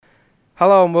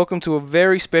Hello and welcome to a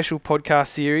very special podcast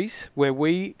series where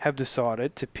we have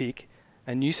decided to pick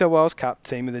a New South Wales Cup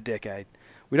Team of the Decade.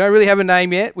 We don't really have a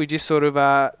name yet. We just sort of,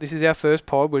 this is our first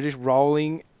pod. We're just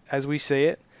rolling as we see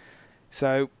it.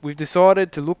 So we've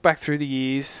decided to look back through the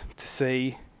years to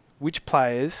see which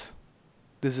players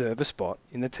deserve a spot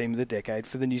in the Team of the Decade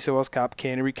for the New South Wales Cup,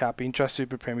 Canterbury Cup, Intrust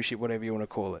Super Premiership, whatever you want to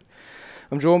call it.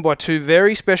 I'm joined by two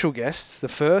very special guests. The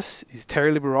first is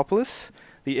Terry Liberopoulos,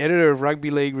 the editor of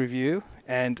Rugby League Review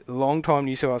and long-time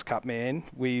New South Wales Cup man.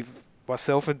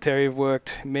 Myself and Terry have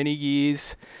worked many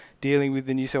years dealing with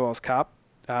the New South Wales Cup.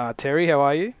 Terry, how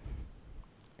are you?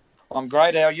 I'm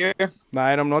great. How are you?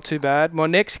 Mate, I'm not too bad. My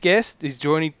next guest is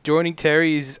joining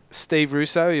Terry is Steve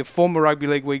Russo, a former Rugby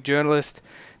League Week journalist,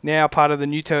 now part of the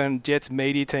Newtown Jets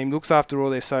media team, looks after all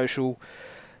their social.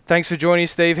 Thanks for joining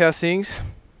us, Steve. How's things?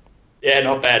 Yeah,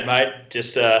 not bad, mate.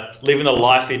 Just living the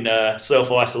life in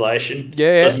self-isolation.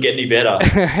 Yeah. Doesn't get any better.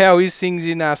 How is things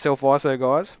in self-iso,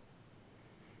 guys?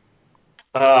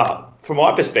 From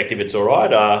my perspective, it's all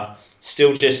right.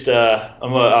 Still just,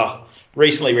 I'm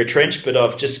recently retrenched, but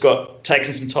I've just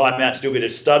taken some time out to do a bit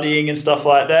of studying and stuff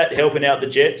like that, helping out the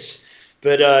Jets.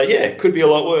 But it could be a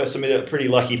lot worse. I'm in a pretty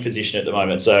lucky position at the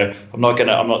moment, so I'm not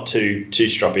too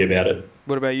stroppy about it.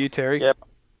 What about you, Terry? Yep.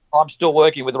 I'm still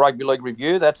working with Rugby League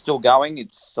Review. That's still going.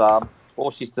 It's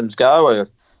all systems go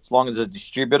as long as the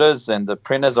distributors and the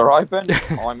printers are open.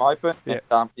 I'm open. Yeah.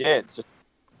 And,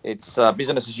 it's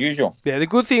business as usual. Yeah, the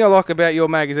good thing I like about your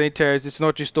magazine, Terry, is it's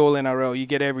not just all NRL. You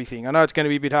get everything. I know it's going to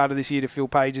be a bit harder this year to fill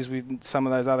pages with some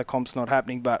of those other comps not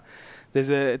happening, but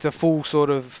it's a full sort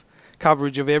of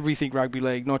coverage of everything rugby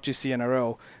league, not just the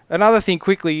NRL. Another thing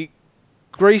quickly,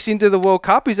 Greece into the World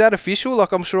Cup, is that official?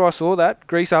 Like, I'm sure I saw that.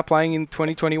 Greece are playing in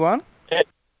 2021? Yeah,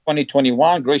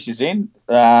 2021, Greece is in.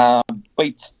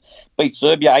 Beat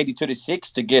Serbia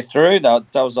 82-6 to get through. That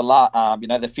was the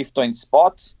 15th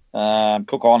spot.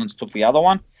 Cook Islands took the other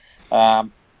one.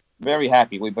 Very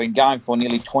happy. We've been going for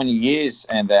nearly 20 years,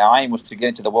 and our aim was to get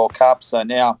into the World Cup. So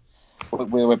now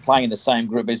we're playing in the same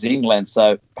group as England.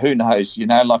 So who knows?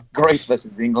 Like Greece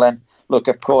versus England. Look,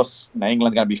 of course, England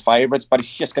are going to be favourites, but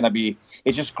it's just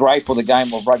great for the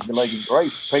game of rugby league in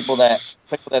Greece. People that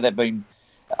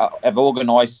have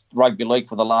organised rugby league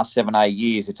for the last 7-8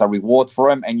 years. It's a reward for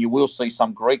them, and you will see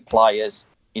some Greek players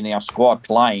in our squad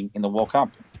playing in the World Cup.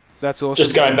 That's awesome.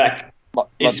 Just going back,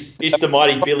 is the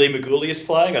mighty Billy Magoulias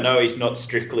playing? I know he's not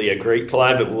strictly a Greek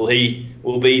player, but will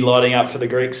be lighting up for the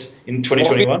Greeks in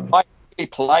 2021? He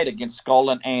played against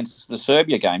Scotland and the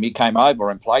Serbia game. He came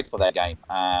over and played for that game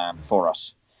for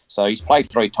us. So he's played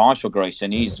 3 times for Greece,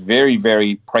 and he's very,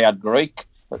 very proud Greek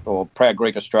or proud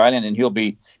Greek Australian, and he'll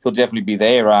definitely be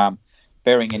there.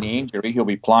 Bearing any injury, he'll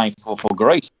be playing for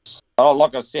Greece.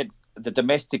 Like I said, the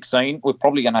domestic scene, we're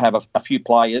probably going to have a few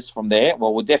players from there.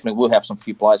 Well, we definitely will have some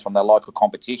few players from their local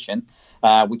competition,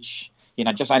 which,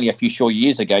 just only a few short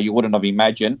years ago, you wouldn't have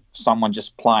imagined someone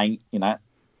just playing,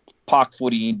 park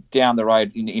footy down the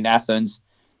road in Athens,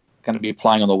 going to be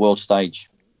playing on the world stage.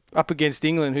 Up against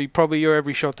England, who probably you're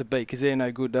every shot to beat because they're no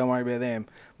good. Don't worry about them.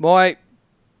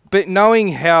 But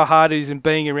knowing how hard it is and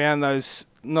being around those,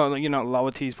 not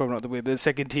lower tiers, probably not the word, but the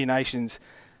second tier nations,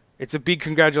 it's a big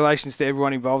congratulations to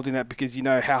everyone involved in that because you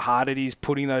know how hard it is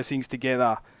putting those things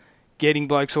together, getting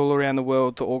blokes all around the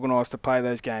world to organise to play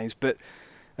those games. But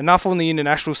enough on the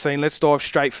international scene. Let's dive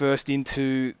straight first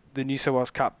into the New South Wales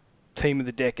Cup Team of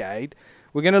the Decade.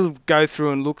 We're going to go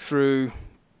through and look through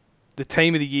the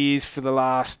Team of the Years for the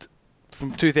last,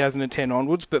 from 2010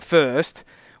 onwards. But first,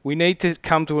 we need to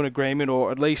come to an agreement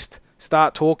or at least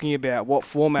start talking about what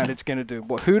format it's going to do.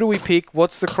 Who do we pick?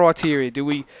 What's the criteria? Do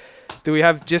we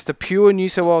have just a pure New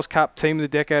South Wales Cup Team of the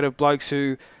Decade of blokes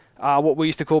who are what we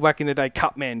used to call back in the day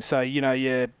cup men? So,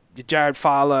 your Jared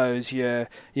Farlows, your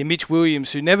Mitch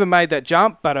Williams, who never made that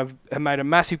jump but have made a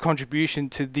massive contribution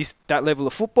to that level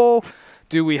of football.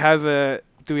 Do we have a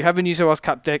New South Wales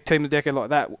Cup Team of the Decade like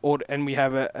that, and we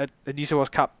have a New South Wales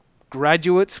Cup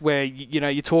graduates where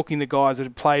you're talking the guys that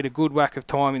have played a good whack of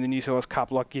time in the New South Wales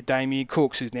Cup, like your Damien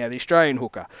Cooks, who's now the Australian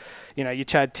hooker, your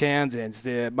Chad Townsends,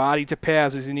 the Marty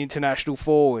Tapau's, who's an international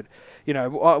forward.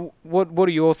 What are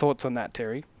your thoughts on that,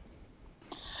 Terry?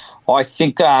 I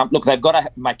think, they've got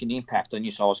to make an impact on the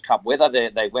New South Wales Cup. Whether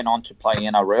they went on to play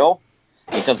NRL,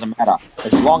 it doesn't matter.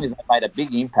 As long as they made a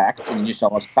big impact in the New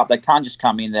South Wales Cup, they can't just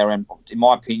come in there and, in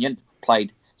my opinion,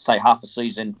 played, say, half a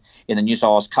season in the New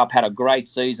South Wales Cup, had a great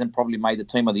season, probably made the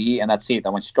Team of the Year, and that's it. They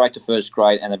went straight to first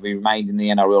grade, and they've remained in the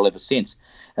NRL ever since.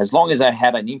 As long as they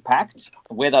had an impact,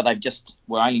 whether they just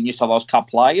were only New South Wales Cup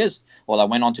players or they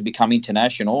went on to become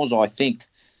internationals, I think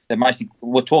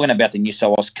we're talking about the New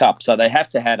South Wales Cup, so they have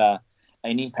to have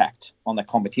an impact on the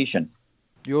competition.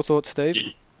 Your thoughts, Steve?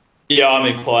 Yeah, I'm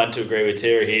inclined to agree with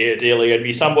Terry here. Ideally, it'd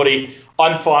be somebody.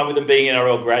 I'm fine with them being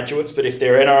NRL graduates, but if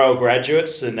they're NRL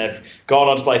graduates and they've gone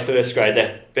on to play first grade,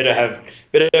 they better have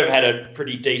had a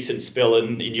pretty decent spell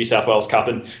in New South Wales Cup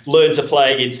and learn to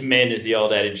play against men, as the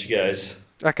old adage goes.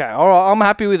 Okay, all right, I'm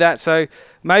happy with that. So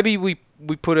maybe we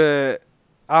put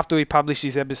after we publish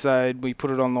this episode, we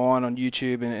put it online on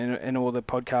YouTube and all the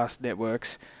podcast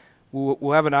networks.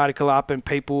 We'll have an article up and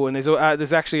people, and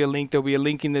there's actually a link. There'll be a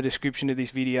link in the description of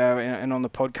this video and on the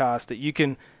podcast that you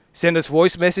can send us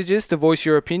voice messages to voice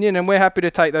your opinion, and we're happy to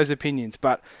take those opinions.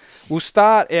 But we'll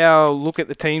start our look at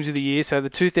the teams of the year. So the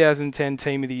 2010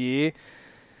 team of the year.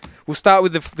 We'll start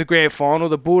with the grand final.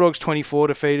 The Bulldogs 24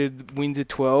 defeated Windsor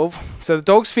 12. So the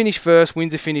Dogs finished first,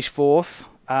 Windsor finished fourth.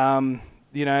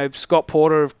 Scott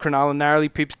Porter of Cronulla narrowly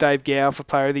pips Dave Gower for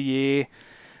Player of the Year.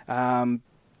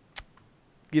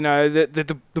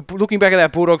 Looking back at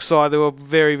that Bulldogs side, they were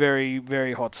very, very,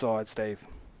 very hot side, Steve.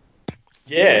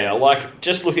 Yeah, like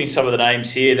just looking at some of the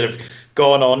names here that have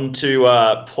gone on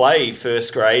to play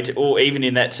first grade or even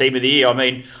in that team of the year. I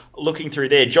mean, looking through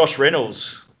there, Josh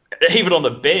Reynolds, even on the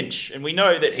bench, and we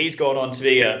know that he's gone on to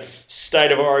be a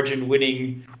State of Origin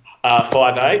winning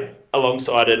 5'8",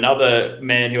 alongside another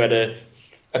man who had a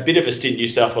bit of a stint in New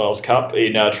South Wales Cup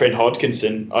in Trent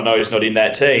Hodkinson. I know he's not in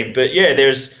that team, but yeah,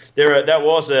 that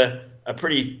was a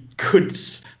pretty good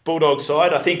Bulldog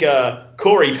side. I think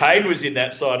Corey Payne was in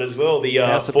that side as well, the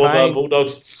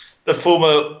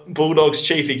former Bulldogs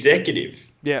chief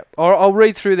executive. Yeah, I'll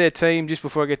read through their team just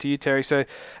before I get to you, Terry. So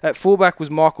at fullback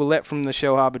was Michael Lett from the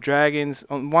Shellharbour Dragons.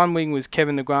 On one wing was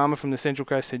Kevin Naguama from the Central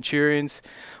Coast Centurions.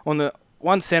 On the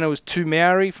one centre was Tu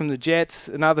Maori from the Jets.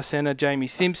 Another centre, Jamie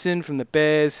Simpson from the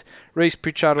Bears. Reece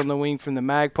Pritchard on the wing from the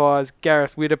Magpies.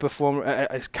 Gareth Witter,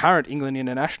 as current England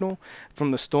international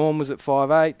from the Storm, was at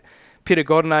 5'8". Peter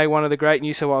Godinay, one of the great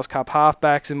New South Wales Cup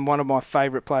halfbacks and one of my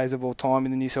favourite players of all time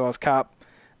in the New South Wales Cup,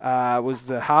 was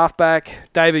the halfback.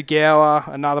 David Gower,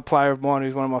 another player of mine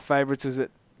who's one of my favourites, was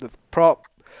at the prop.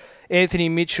 Anthony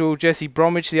Mitchell, Jesse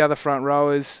Bromwich, the other front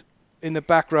rowers. In the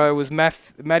back row was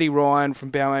Matty Ryan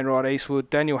from Balmain Ride Eastwood,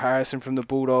 Daniel Harrison from the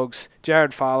Bulldogs,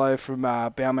 Jared Farlow from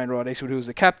Balmain Ride Eastwood, who was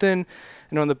the captain.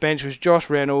 And on the bench was Josh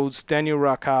Reynolds, Daniel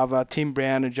Rakava, Tim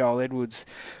Brown and Joel Edwards,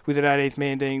 with an 18th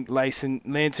man being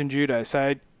Lance Judo.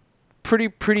 So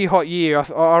pretty hot year.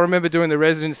 I remember doing the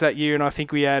residence that year, and I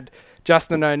think we had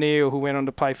Justin O'Neill, who went on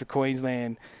to play for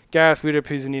Queensland, Gareth Widdop,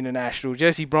 who's an international,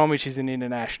 Jesse Bromwich is an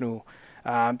international,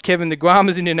 Kevin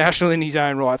Naguama's international in his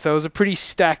own right. So it was a pretty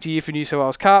stacked year for New South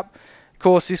Wales Cup. Of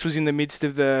course, this was in the midst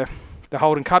of the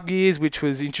Holden Cup years, which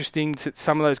was interesting.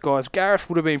 Some of those guys, Gareth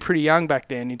would have been pretty young back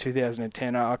then in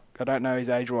 2010. I don't know his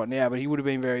age right now, but he would have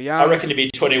been very young. I reckon he'd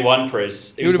be 21,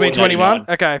 Prez. He would have been 21?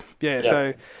 Okay, yeah.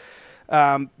 So,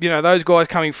 those guys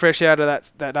coming fresh out of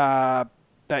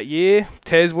that year.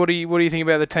 Tez, what do you think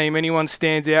about the team? Anyone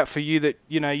stands out for you that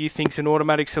you think's an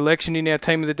automatic selection in our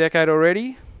team of the decade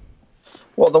already?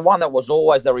 Well, the one that was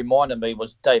always that reminded me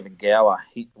was David Gower.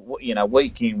 He,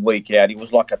 week in, week out, he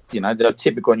was like the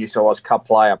typical New South Wales Cup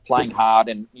player, playing hard,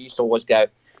 and you used to always go,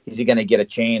 is he going to get a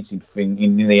chance in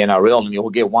the NRL? And you'll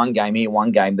get one game here,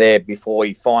 one game there before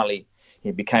he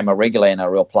became a regular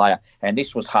NRL player. And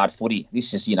this was hard footy.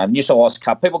 This is, New South Wales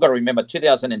Cup. People got to remember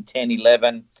 2010,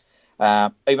 11,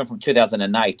 even from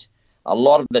 2008, a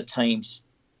lot of the teams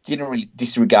didn't really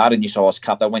disregard the New South Wales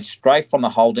Cup. They went straight from the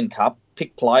Holden Cup,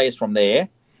 picked players from there,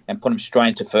 and put them straight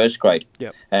into first grade.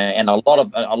 Yep. And a lot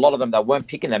of them, they weren't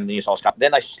picking them in the New South Wales Cup.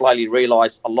 Then they slowly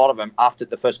realised, a lot of them, after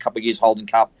the first couple of years Holden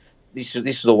Cup, this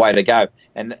is the way to go.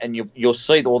 And you'll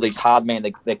see all these hard men,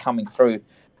 they're coming through,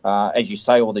 as you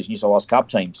say, all these New South Wales Cup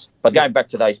teams. But going back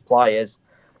to those players,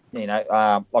 like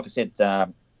I said,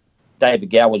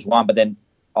 David Gower was one, but then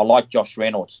I like Josh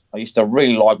Reynolds. I used to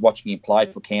really like watching him play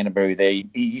for Canterbury there. He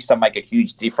used to make a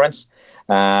huge difference.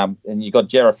 And you got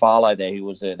Jared Farlow there, who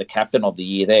was the captain of the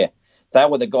year there. They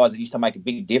were the guys that used to make a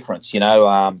big difference.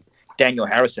 Daniel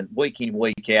Harrison, week in,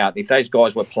 week out. If those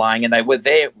guys were playing, and they were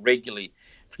there regularly,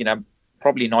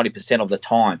 probably 90% of the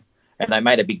time, and they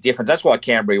made a big difference. That's why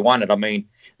Canterbury won it. I mean,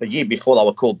 the year before they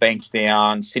were called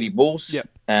Bankstown City Bulls. Yep.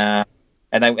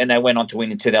 And they went on to win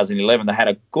in 2011. They had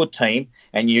a good team,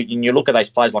 and you look at those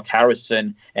players like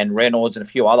Harrison and Reynolds and a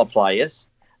few other players,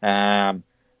 and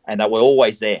they were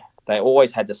always there. They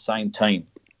always had the same team.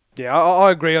 Yeah,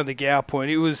 I agree on the Gower point.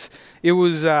 It was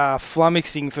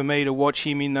flummoxing for me to watch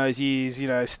him in those years.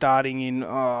 Starting in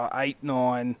 8,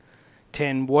 9,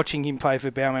 10 watching him play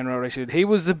for Balmain Road. He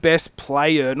was the best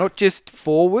player, not just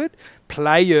forward,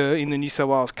 player in the New South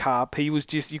Wales Cup. He was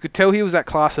just, you could tell he was that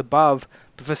class above,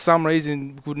 but for some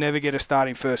reason would never get a start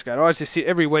in first grade. I used to sit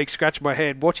every week, scratch my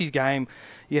head, watch his game.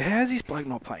 Yeah, how's this bloke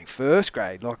not playing first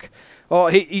grade? Like, oh,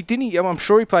 he didn't. I'm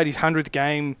sure he played his 100th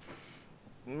game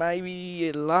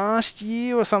maybe last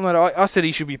year or something. I said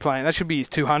he should be playing. That should be his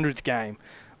 200th game,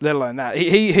 let alone that.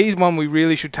 He's one we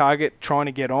really should target trying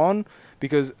to get on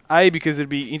because it'd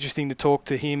be interesting to talk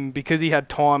to him because he had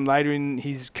time later in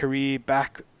his career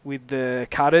back with the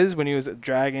Cutters when he was at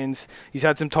Dragons. He's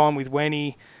had some time with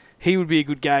Wenny. He would be a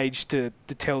good gauge to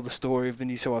tell the story of the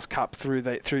New South Wales Cup through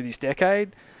this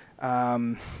decade.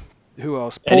 Who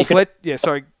else? Paul Fletcher. Yeah,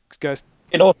 sorry, goes.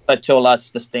 You can also tell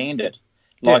us the standard.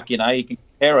 Like, you can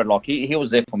compare it. Like, he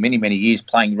was there for many, many years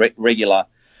playing regular,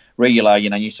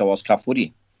 New South Wales Cup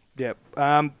footy. Yep.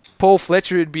 Paul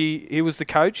Fletcher he was the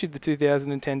coach of the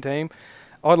 2010 team.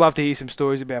 I'd love to hear some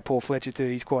stories about Paul Fletcher too.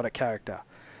 He's quite a character.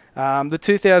 The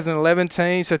 2011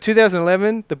 team. So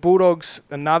 2011, the Bulldogs,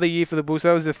 another year for the Bulls.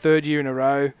 That was the third year in a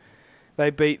row. They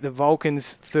beat the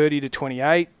Vulcans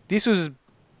 30-28. This was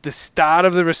the start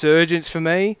of the resurgence for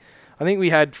me. I think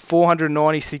we had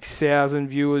 496,000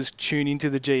 viewers tune into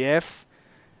the GF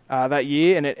that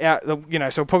year,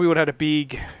 and so it probably would have had a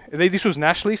big. This was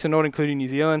nationally, so not including New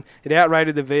Zealand. It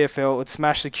outrated the VFL. It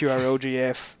smashed the QRL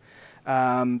GF.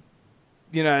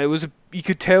 It was. You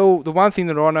could tell the one thing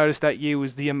that I noticed that year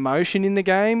was the emotion in the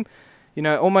game.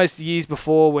 Almost years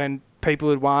before when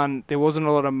people had won, there wasn't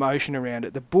a lot of emotion around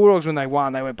it. The Bulldogs, when they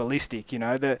won, they went ballistic.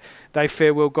 They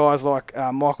farewelled guys like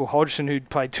Michael Hodgson, who'd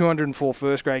played 204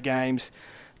 first grade games,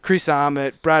 Chris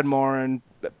Armott, Brad Moran,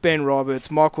 Ben Roberts,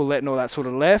 Michael Letton, all that sort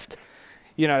of left.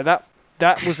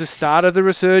 That was the start of the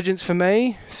resurgence for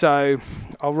me. So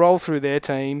I'll roll through their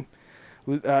team,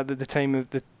 the team of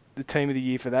the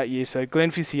year for that year. So Glenn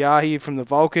Fisiahi from the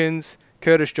Vulcans,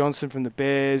 Curtis Johnson from the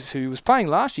Bears, who was playing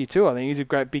last year too, I think. He's a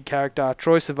great big character.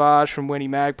 Troy Savage from Wenny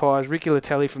Magpies, Ricky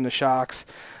Latelli from the Sharks.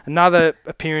 Another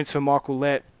appearance for Michael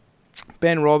Lett.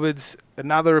 Ben Roberts,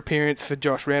 another appearance for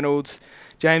Josh Reynolds.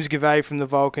 James Gavay from the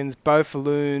Vulcans. Beau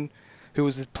Falloon, who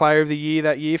was the player of the year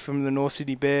that year from the North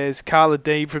Sydney Bears. Carla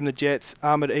Deeb from the Jets.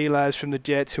 Ahmed Elaz from the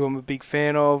Jets, who I'm a big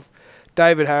fan of.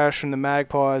 David Harris from the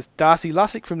Magpies. Darcy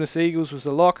Lussick from the Seagulls was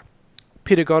the lock.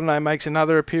 Peter Godinay makes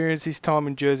another appearance, this time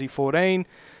in jersey 14.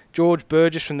 George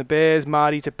Burgess from the Bears,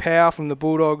 Marty Tapau from the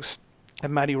Bulldogs,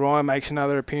 and Matty Ryan makes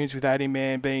another appearance with 18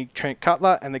 man being Trent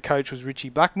Cutler, and the coach was Richie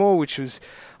Blackmore, which was,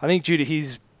 I think, due to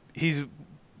his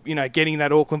getting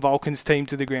that Auckland Vulcans team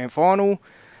to the grand final.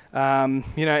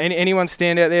 Anyone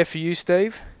stand out there for you,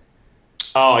 Steve?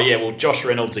 Oh yeah, well, Josh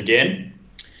Reynolds again.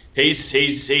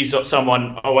 He's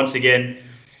someone. Once again,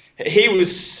 he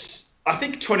was. I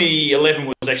think 2011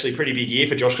 was actually a pretty big year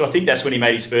for Josh, because I think that's when he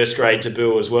made his first grade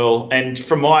debut as well. And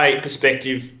from my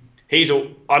perspective,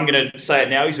 I'm going to say it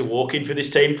now, he's a walk-in for this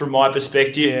team from my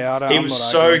perspective. Yeah, he was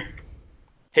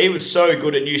so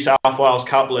good at New South Wales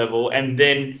Cup level, and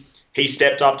then he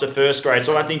stepped up to first grade.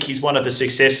 So I think he's one of the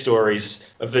success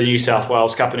stories of the New South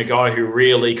Wales Cup, and a guy who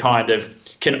really kind of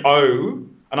can owe,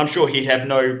 and I'm sure he'd have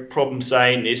no problem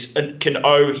saying this, can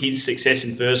owe his success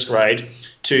in first grade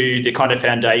to the kind of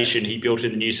foundation he built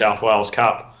in the New South Wales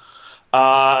Cup.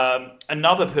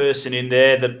 Another person in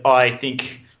there that I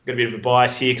think, I've got a bit of a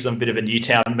bias here because I'm a bit of a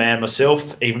Newtown man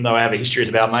myself, even though I have a history as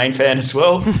a Balmain fan as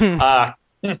well.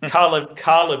 Caleb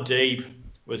Deeb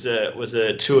was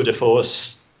a tour de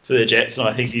force for the Jets, and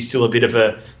I think he's still a bit of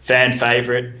a fan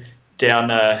favourite down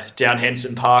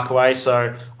Henson Parkway.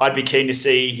 So I'd be keen to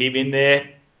see him in there.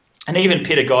 And even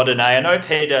Peter Godinay. I know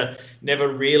Peter never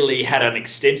really had an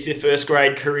extensive first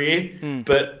grade career,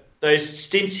 but those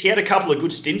stints, he had a couple of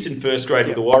good stints in first grade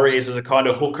with the Warriors as a kind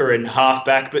of hooker and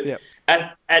halfback, but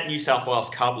at New South Wales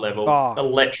Cup level,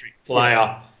 electric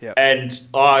player. And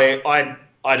I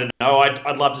don't know,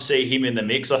 I'd love to see him in the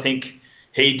mix. I think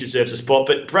he deserves a spot.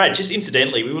 But Brad, just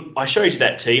incidentally, I showed you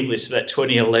that team list for that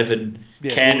 2011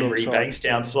 Canterbury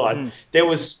Bankstown side.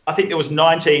 I think there was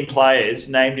 19 players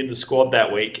named in the squad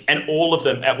that week, and all of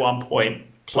them at one point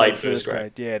played first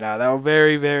grade. Yeah, no, they were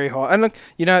very, very high. And look,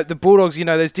 the Bulldogs,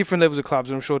 there's different levels of clubs,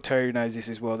 and I'm sure Terry knows this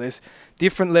as well. There's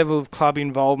different level of club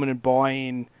involvement and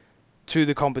buy-in to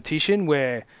the competition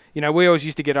where, we always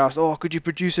used to get asked, could you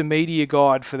produce a media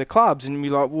guide for the clubs? And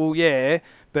we're like, well, yeah,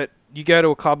 but you go to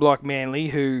a club like Manly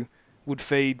who would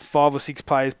feed 5 or 6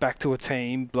 players back to a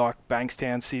team like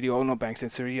Bankstown City, or not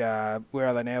Bankstown City, where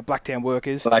are they now? Blacktown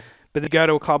Workers. But they go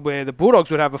to a club where the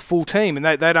Bulldogs would have a full team and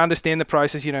they'd understand the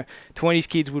process. 20s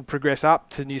kids would progress up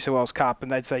to New South Wales Cup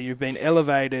and they'd say you've been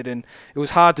elevated, and it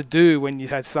was hard to do when you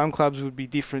had some clubs would be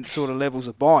different sort of levels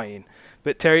of buy-in.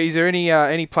 But Terry, is there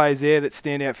any players there that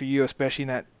stand out for you, especially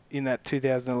in that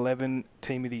 2011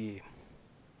 Team of the Year?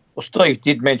 Well, Steve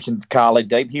did mention Carly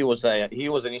Deep. He was an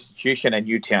institution at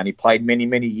Newtown. He played many,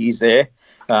 many years there.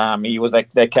 He was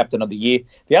their captain of the year.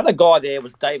 The other guy there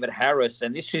was David Harris,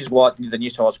 and this is what the New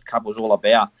South Wales Cup was all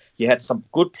about. You had some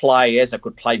good players that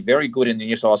could play very good in the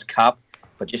New South Wales Cup,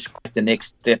 but just the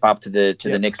next step up to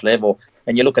the next level.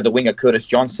 And you look at the winger Curtis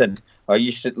Johnson.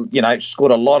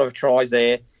 Scored a lot of tries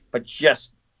there, but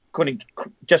just couldn't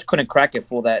crack it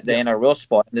for the NRL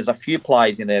spot. And there's a few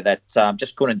players in there that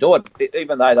just couldn't do it,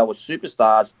 even though they were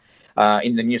superstars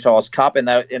in the New South Wales Cup, and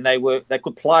they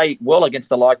could play well against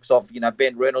the likes of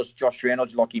Ben Reynolds, Josh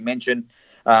Reynolds, like you mentioned,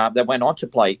 that went on to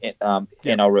play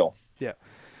NRL. Yeah.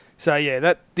 So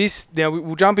now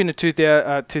we'll jump into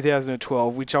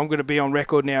 2012, which I'm going to be on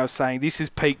record now as saying this is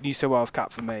peak New South Wales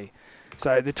Cup for me.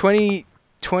 So the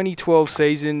 2012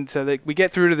 season, so that we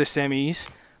get through to the semis,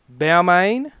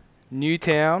 Balmain,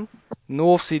 Newtown,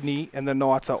 North Sydney, and the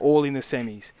Knights are all in the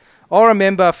semis. I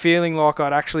remember feeling like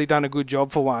I'd actually done a good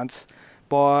job for once.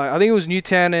 I think it was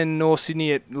Newtown and North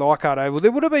Sydney at Leichhardt Oval.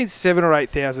 There would have been 7,000 or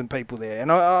 8,000 people there,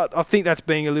 and I think that's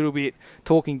being a little bit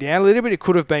talking down a little bit. It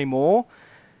could have been more.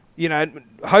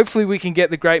 Hopefully we can get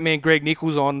the great man Greg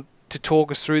Nichols on to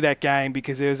talk us through that game,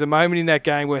 because there was a moment in that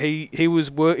game where he was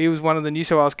one of the New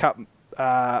South Wales Cup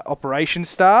operations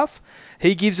staff.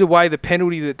 He gives away the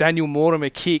penalty that Daniel Mortimer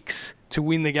kicks to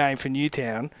win the game for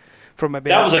Newtown.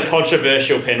 That was a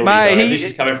controversial penalty, though. This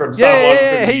is coming from someone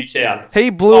from Newtown.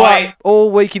 He blew up all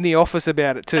week in the office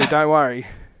about it too. Don't worry.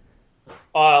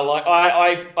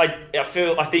 I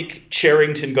think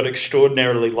Cherrington got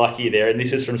extraordinarily lucky there, and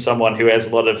this is from someone who has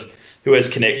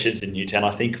connections in Newtown.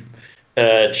 I think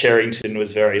Cherrington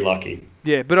was very lucky.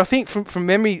 Yeah, but I think from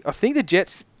memory, I think the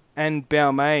Jets and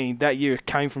Balmain that year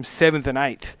came from 7th and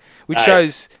 8th, which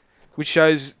shows.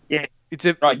 Yeah, it's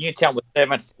a right. Newtown was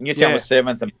 7th. Was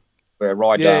 7th, and we're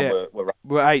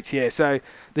we're 8th. Yeah, so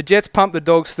the Jets pumped the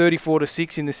Dogs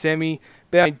 34-6 in the semi.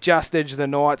 Balmain just edged the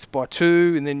Knights by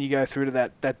 2, and then you go through to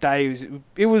that day.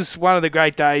 It was one of the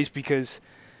great days because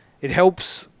it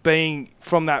helps being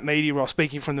from that media role,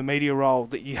 speaking from the media role,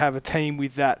 that you have a team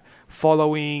with that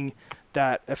following,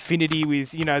 that affinity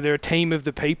with, they're a team of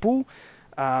the people.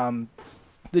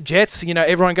 The Jets,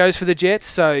 everyone goes for the Jets,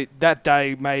 so that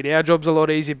day made our jobs a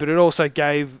lot easier, but it also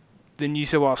gave the New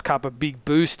South Wales Cup a big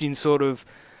boost in sort of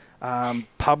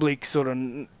public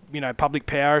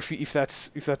power, if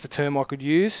that's a term I could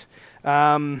use.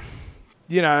 The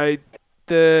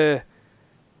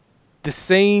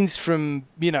scenes from,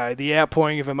 the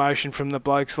outpouring of emotion from the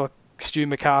blokes like Stu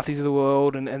McCarthy's of the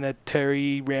world and the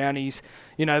Terry Rowneys,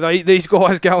 these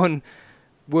guys go and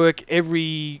work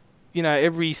every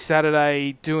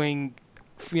Saturday doing,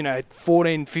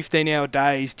 14, 15-hour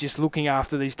days just looking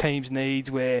after these teams' needs,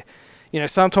 where,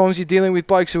 sometimes you're dealing with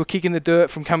blokes who are kicking the dirt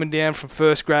from coming down from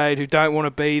first grade who don't want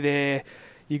to be there.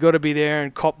 You got to be there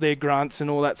and cop their grunts and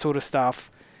all that sort of stuff.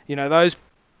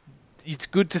 It's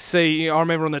good to see. I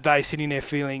remember on the day sitting there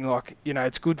feeling like,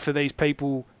 it's good for these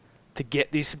people to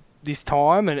get this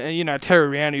time. And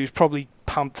Terry Rowney, who's probably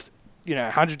pumped,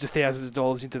 hundreds of thousands of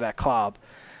dollars into that club.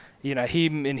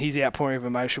 Him and his outpouring of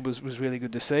emotion was really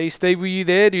good to see. Steve, were you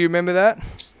there? Do you remember that?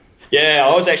 Yeah,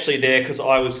 I was actually there because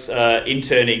I was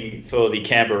interning for the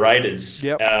Canberra Raiders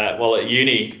while at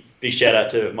uni. Big shout out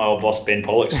to my old boss, Ben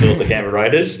Pollock, still at the Canberra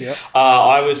Raiders. Yep.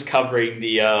 I was covering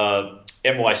the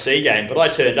NYC game, but I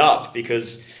turned up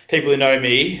because people who know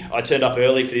me, I turned up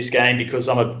early for this game because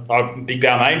I'm a big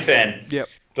Balmain fan. Yep.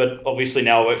 But obviously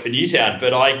now I work for Newtown.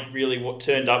 But I really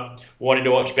turned up wanting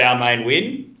to watch Balmain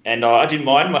win, and I didn't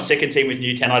mind. My second team was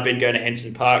Newtown. I'd been going to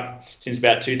Henson Park since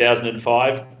about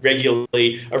 2005,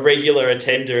 a regular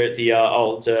attender at the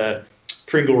old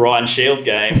Pringle Ryan Shield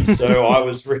game. So I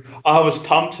was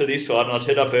pumped for this one. I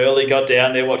turned up early, got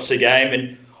down there, watched the game,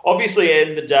 and obviously at the end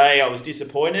of the day I was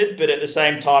disappointed, but at the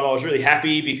same time I was really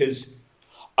happy because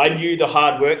I knew the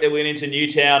hard work that went into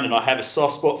Newtown, and I have a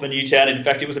soft spot for Newtown. In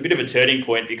fact, it was a bit of a turning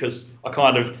point because I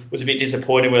kind of was a bit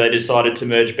disappointed when they decided to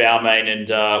merge Balmain and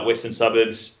Western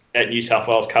Suburbs at New South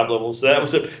Wales Cup level. So that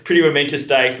was a pretty momentous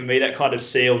day for me. That kind of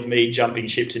sealed me jumping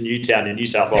ship to Newtown in New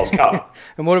South Wales Cup.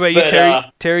 And what about you,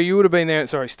 Terry? Terry, you would have been there.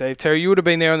 Sorry, Steve. Terry, you would have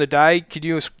been there on the day. Could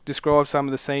you describe some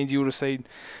of the scenes you would have seen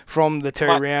from the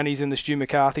Terry Rowneys and the Stu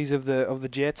McCarthys of the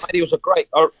Jets? It was I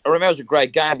remember it was a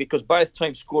great game because both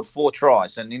teams scored 4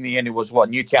 tries, and in the end it was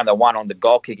Newtown that won on the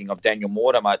goal kicking of Daniel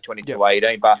Mortimer,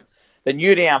 22-18. But the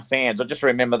Newtown fans, I just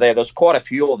remember there was quite a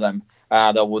few of them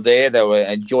that were there. They were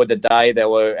enjoyed the day. They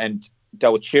were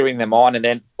cheering them on, and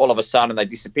then all of a sudden they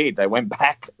disappeared. They went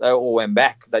back. They all went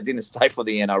back. They didn't stay for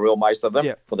the NRL, most of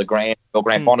them, for the grand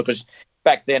final, because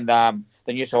back then the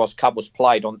New South Wales Cup was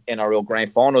played on NRL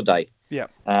grand final day. Yeah.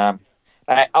 And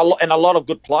a lot of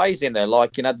good players in there,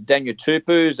 like, you know, Daniel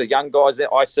Tupus, the young guys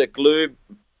there, Isaac Lube,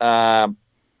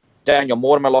 Daniel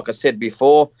Mortimer, like I said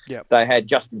before. Yep. They had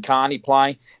Justin Carney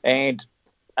playing, and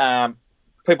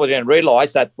people didn't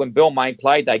realise that when Balmain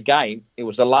played that game, it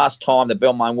was the last time that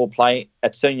Balmain will play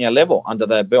at senior level under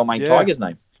the Balmain Tigers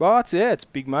name. Well, it's a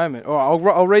big moment. All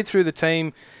right, I'll read through the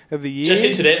team of the year. Just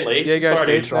incidentally, sorry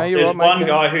to interrupt. There's one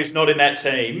guy who's not in that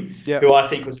team who I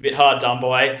think was a bit hard done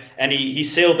by, and he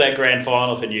sealed that grand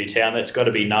final for Newtown. That's got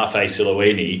to be Nafe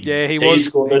Siluini. Yeah, he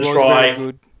scored a try. Very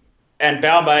good. And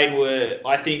Balmain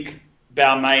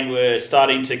were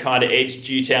starting to kind of edge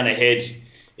Newtown ahead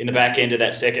in the back end of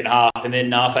that second half, and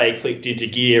then Nafe clicked into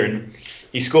gear and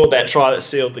he scored that try that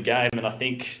sealed the game. And I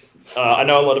think I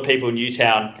know a lot of people in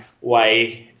Newtown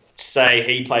way say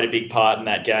he played a big part in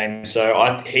that game,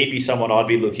 so he'd be someone I'd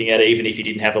be looking at, even if he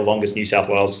didn't have the longest New South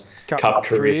Wales Cup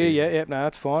career. Yeah, no,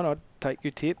 that's fine. I'd take your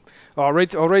tip. I'll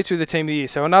read through the team of the year.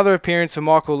 So another appearance for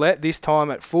Michael Lett, this time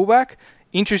at fullback.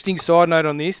 Interesting side note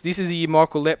on this. This is the year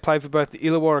Michael Lett played for both the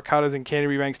Illawarra Cutters and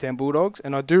Canterbury Bankstown Bulldogs,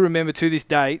 and I do remember to this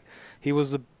date he was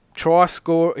the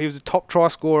top try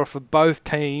scorer for both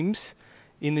teams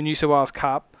in the New South Wales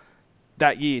Cup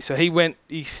that year. So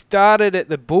he started at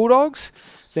the Bulldogs,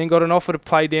 then got an offer to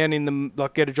play get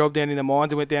a job down in the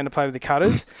Mines, and went down to play with the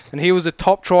Cutters. And he was a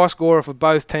top try scorer for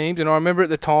both teams. And I remember at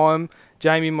the time,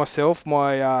 Jamie and myself,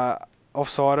 my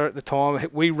offsider at the time,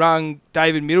 we rung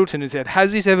David Middleton and said,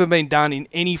 has this ever been done in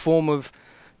any form of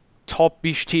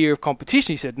top-ish tier of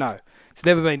competition? He said, no, it's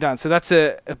never been done. So that's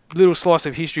a little slice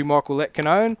of history Michael Lett can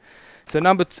own. So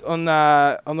on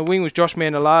the wing was Josh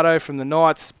Mandolato from the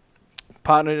Knights.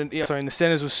 In the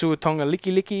centres was Suatonga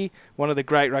Licky, one of the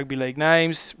great rugby league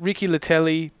names. Ricky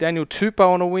Latelli, Daniel Tupou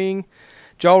on a wing,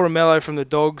 Joel Romello from the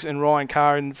Dogs, and Ryan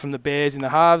Curran from the Bears in the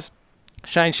halves.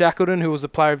 Shane Shackleton, who was the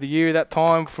player of the year at that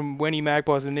time from Wenny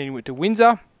Magpies, and then he went to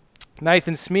Windsor.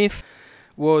 Nathan Smith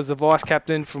was the vice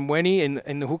captain from Wenny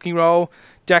in the hooking role.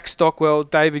 Jack Stockwell,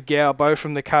 David Gow, both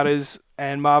from the Cutters,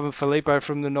 and Marvin Filippo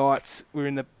from the Knights were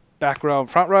in the back row and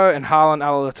front row, and Harlan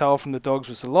Alalatel from the Dogs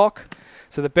was the lock.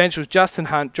 So the bench was Justin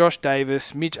Hunt, Josh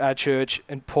Davis, Mitch Adchurch,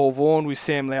 and Paul Vaughan, with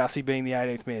Sam Lousy being the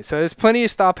 18th man. So there's plenty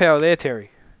of star power there,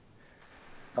 Terry.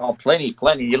 Oh, plenty.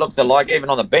 You look even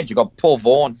on the bench, you got Paul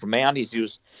Vaughan from Mounties.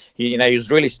 He was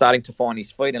really starting to find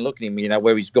his feet, and look at him,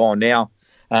 where he's gone now.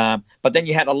 But then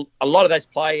you had a lot of those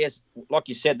players, like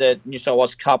you said, the New South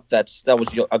Wales Cup. That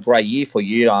was a great year for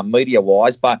you,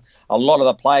 media-wise. But a lot of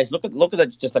the players, look at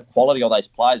just the quality of those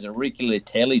players. And Ricky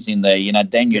Latelli's in there,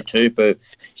 Daniel Tupou,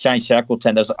 Shane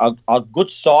Shackleton. There's a good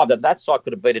side that side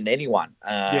could have beaten anyone.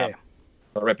 The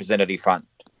representative front.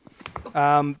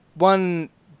 One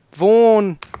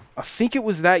Vaughan, I think it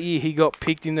was that year he got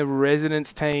picked in the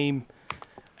residence team,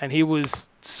 and he was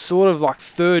sort of like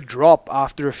third drop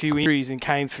after a few injuries and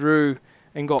came through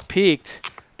and got picked,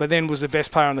 but then was the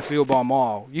best player on the field by a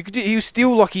mile. He was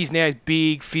still like he's now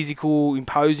big, physical,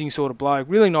 imposing sort of bloke.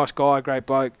 Really nice guy, great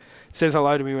bloke. Says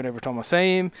hello to me whenever time I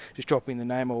see him. Just drop in the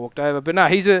name I walked over. But no,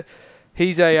 he's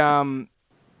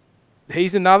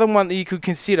another one that you could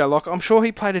consider. Like, I'm sure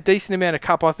he played a decent amount of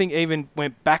cup. I think even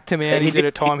went back to Mounties at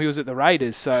a time he was at the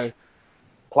Raiders. So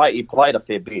he played a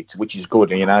fair bit, which is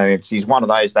good. He's one of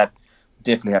those that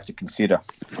definitely have to consider.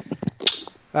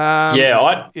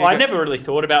 I never really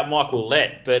thought about Michael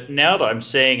Lett, but now that I'm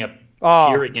seeing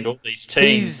hearing in all these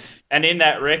teams and in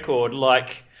that record,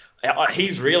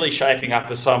 he's really shaping up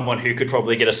as someone who could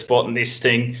probably get a spot in this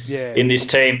thing, in this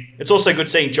team. It's also good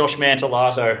seeing Josh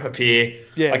Mantolato appear.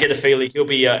 Yeah. I get a feeling he'll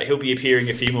be appearing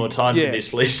a few more times in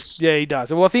this list. Yeah, he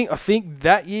does. Well, I think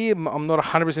that year, I'm not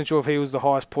 100% sure if he was the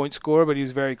highest point scorer, but he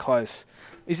was very close.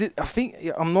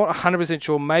 I'm not 100%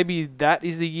 sure. Maybe that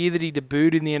is the year that he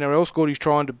debuted in the NRL, scored his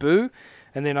try and debut,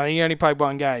 and then I think he only played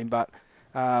one game. But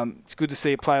it's good to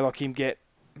see a player like him get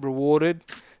rewarded.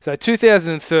 So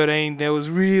 2013, there was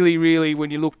really,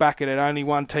 when you look back at it, only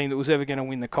one team that was ever going to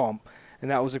win the comp,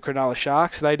 and that was the Cronulla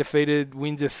Sharks. They defeated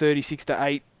Windsor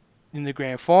 36-8 in the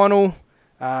grand final.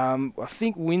 I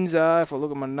think Windsor, if I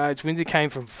look at my notes, Windsor came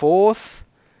from 4th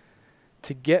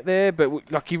to get there.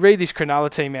 But you read this Cronulla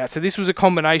team out. So this was a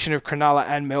combination of Cronulla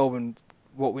and Melbourne,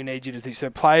 what we need you to do. So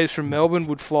players from Melbourne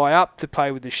would fly up to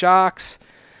play with the Sharks.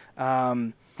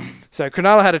 So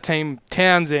Cronulla had a team: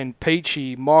 Townsend,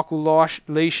 Peachy, Michael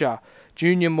Leisha,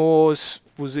 Junior Moores,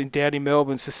 was down in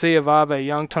Melbourne. Sasia Vave,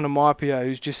 young Tonumaipio,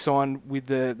 who's just signed with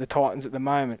the Titans at the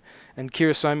moment, and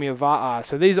Kirisomi Ava'a.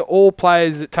 So these are all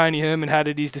players that Tony Herman had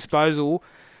at his disposal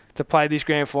to play this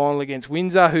grand final against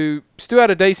Windsor, who still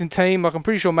had a decent team. Like, I'm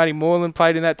pretty sure Matty Moylan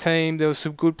played in that team. There was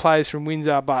some good players from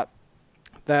Windsor, but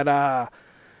that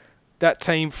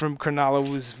team from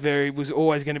Cronulla was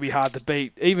always going to be hard to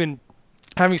beat. Even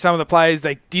having some of the players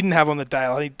they didn't have on the day.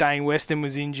 I think Dane Weston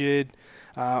was injured.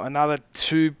 Another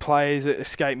two players that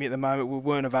escape me at the moment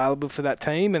weren't available for that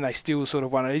team, and they still sort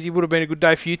of won it easy. Would have been a good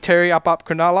day for you, Terry, up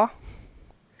Cronulla.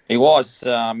 It was,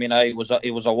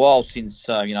 it was a while since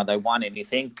they won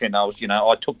anything, and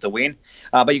I took the win.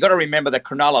 But you got to remember that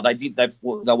Cronulla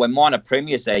they were minor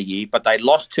premiers that year, but they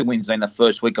lost 2 wins in the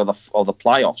first week of the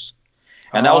playoffs.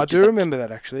 And I do remember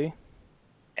that actually.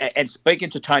 And speaking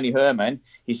to Tony Herman,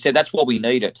 he said that's what we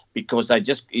needed, because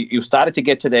you started to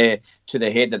get to their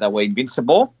head that they were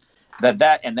invincible, and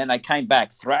then they came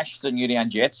back, thrashed the Newtown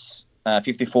Jets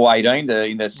 54-18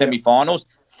 in the semi-finals,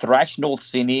 thrashed North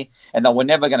Sydney, and they were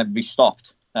never going to be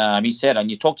stopped. He said,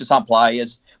 and you talk to some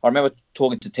players. I remember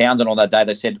talking to Townsend on that day.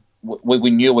 They said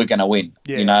we knew we were going to win.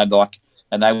 Yeah.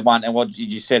 And they won. And what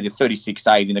you said, the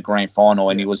 36-8 in the grand final,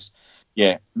 and it was.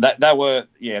 Yeah, they were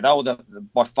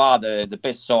by far the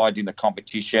best side in the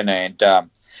competition, and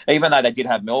even though they did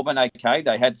have Melbourne, okay,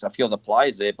 they had a few other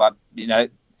players there, but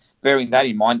bearing that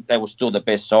in mind, they were still the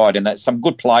best side, and there's some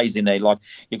good players in there. Like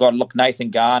you got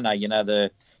Nathan Garner,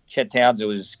 the Chet Townsend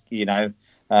was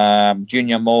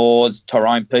Junior Moores,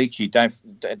 Tyrone Peachy. Don't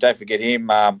forget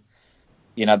him.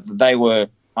 They were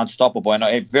unstoppable, and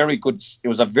it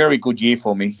was a very good year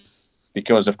for me.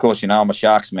 Because, of course, I'm a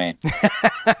Sharks man.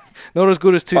 Not as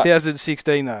good as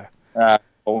 2016, though.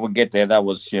 We'll get there. That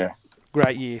was,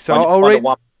 great year. So I'll read...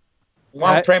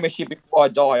 One premiership before I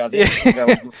die, I think.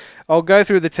 Yeah. I'll go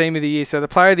through the team of the year. So the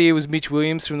player of the year was Mitch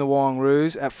Williams from the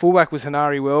Warangaroos. At fullback was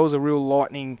Hanari Wells, a real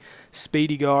lightning,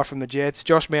 speedy guy from the Jets.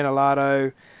 Josh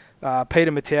Manolato,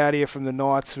 Peter Mataudia from the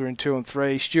Knights, who were in 2 and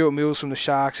 3. Stuart Mills from the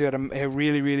Sharks, who had a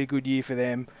really, really good year for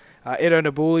them. Edo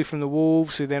Nabuli from the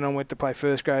Wolves, who then went to play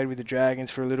first grade with the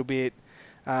Dragons for a little bit.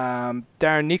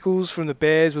 Darren Nichols from the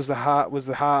Bears was the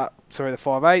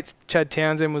 5'8". Chad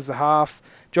Townsend was the half.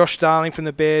 Josh Starling from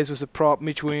the Bears was the prop.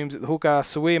 Mitch Williams at the hooker.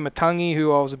 Sawia Matangi,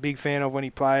 who I was a big fan of when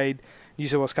he played New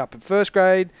South Wales Cup in first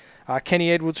grade. Kenny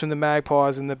Edwards from the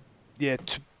Magpies, and Tupu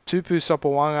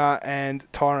Sopawanga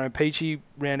and Tyrone Peachy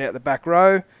round out the back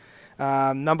row.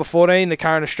 Number 14, the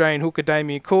current Australian hooker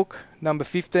Damien Cook. Number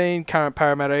 15, current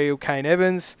Parramatta Eel Kane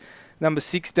Evans. Number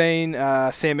 16,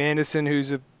 Sam Anderson,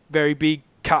 who's a very big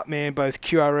cut man, both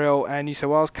QRL and New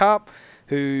South Wales Cup,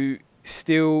 who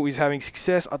still is having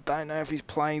success. I don't know if he's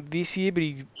playing this year, but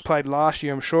he played last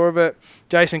year, I'm sure of it.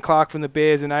 Jason Clark from the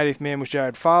Bears, and 80th man was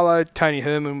Jared Farlow. Tony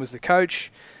Herman was the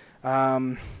coach.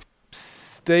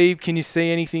 Steve, can you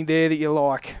see anything there that you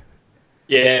like?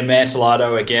 Yeah,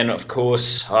 Mantellato again, of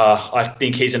course. I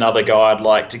think he's another guy I'd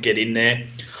like to get in there.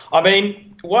 I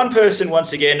mean, one person,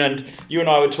 once again, and you and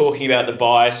I were talking about the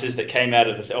biases that came out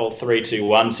of the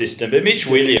 3-2-1 system, but Mitch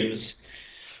Williams,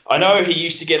 I know he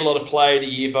used to get a lot of Player of the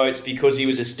Year votes because he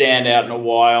was a standout in a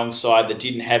Wyong side that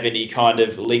didn't have any kind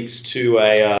of links to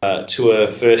a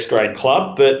first-grade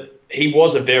club, but he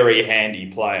was a very handy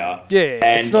player. Yeah,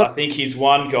 and I think he's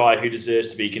one guy who deserves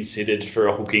to be considered for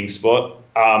a hooking spot.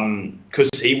 Because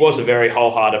he was a very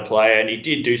wholehearted player and he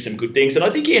did do some good things. And I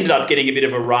think he ended up getting a bit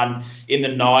of a run in the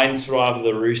Nines rather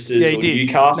than the Roosters or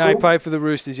Newcastle. No, he played for the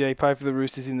Roosters. Yeah, he played for the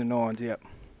Roosters in the Nines, yep.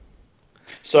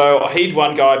 So he'd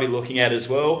one guy I'd be looking at as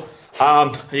well.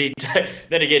 Then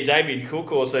again, Damien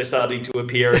Cook also starting to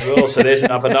appear as well. So there's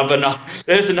another number 9.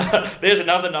 There's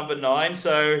another number 9.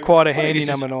 So quite a handy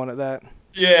number 9 at that.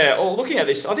 Yeah, well, looking at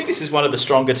this, I think this is one of the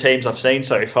stronger teams I've seen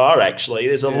so far, actually.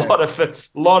 There's a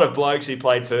lot of blokes who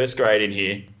played first grade in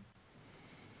here.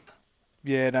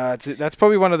 Yeah, no, that's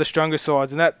probably one of the stronger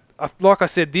sides. And that, like I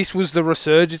said, this was the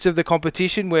resurgence of the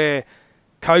competition where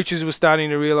coaches were starting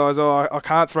to realise, I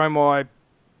can't throw my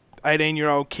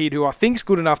 18-year-old kid who I think's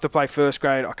good enough to play first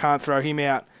grade, I can't throw him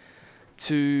out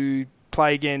to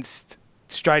play against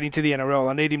straight into the NRL.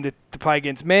 I need him to play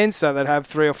against men, so they'd have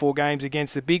 3 or 4 games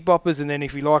against the big boppers, and then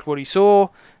if he liked what he saw,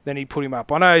 then he'd put him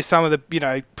up. I know some of the,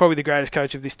 probably the greatest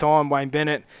coach of this time, Wayne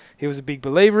Bennett, he was a big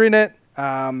believer in it.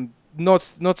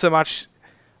 Not so much.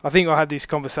 I think I had this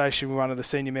conversation with one of the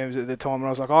senior members at the time, and I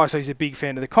was like, so he's a big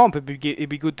fan of the comp. It'd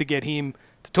be good to get him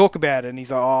to talk about it. And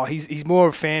he's like, he's more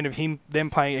a fan of them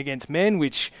playing against men,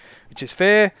 which is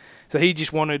fair. So he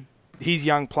just wanted his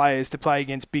young players to play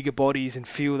against bigger bodies and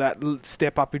feel that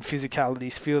step up in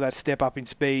physicality, feel that step up in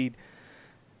speed.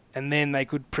 and then they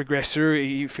could progress through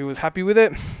if he was happy with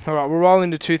it. All right, we'll roll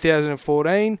into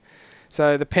 2014.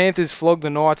 So the Panthers flogged the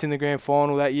Knights in the grand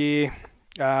final that year.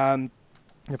 The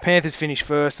Panthers finished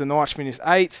first, the Knights finished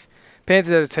 8th.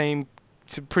 Panthers had a team,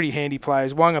 some pretty handy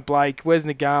players. Wanga Blake, Wes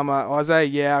Nagama, Isaiah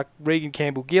Yao, Regan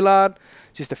Campbell-Gillard,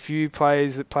 just a few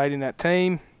players that played in that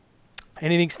team.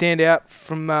 Anything stand out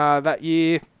from that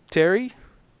year, Terry?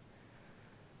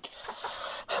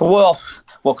 Well,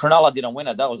 Cronulla didn't win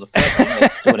it. That was the first thing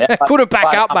that stood out. Couldn't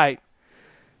back up, mate.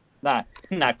 No,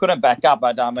 couldn't back up.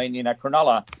 But,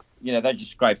 Cronulla, they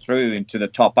just scraped through into the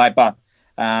top 8. But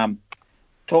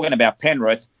talking about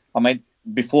Penrith,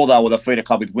 before they were the feeder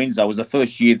club with Windsor, it was the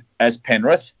first year as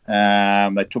Penrith.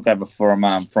 They took over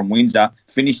from Windsor,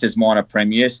 finished as minor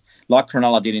premiers. Like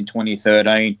Cronulla did in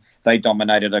 2013, they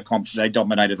dominated the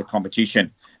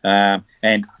competition.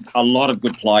 And a lot of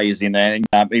good players in there.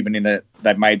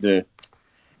 They made the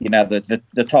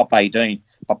top 18.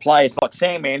 But players like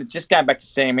Sam Anderson, just going back to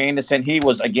Sam Anderson, he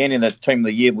was again in the team of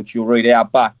the year, which you'll read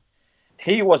out. But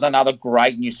he was another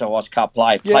great New South Wales Cup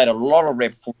player. Yep. Played a lot of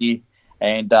rep footy,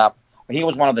 and he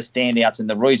was one of the standouts and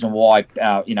the reason why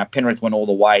Penrith went all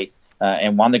the way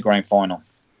and won the grand final.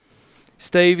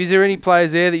 Steve, is there any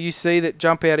players there that you see that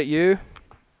jump out at you?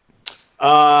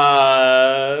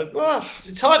 Well,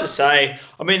 it's hard to say.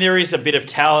 There is a bit of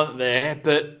talent there,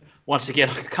 but once again,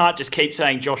 I can't just keep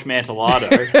saying Josh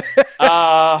Mantellato.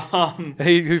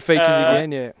 Who features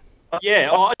again, yeah. Yeah,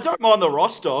 I don't mind the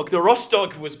Rostock. The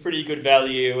Rostock was pretty good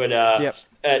value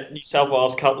at New South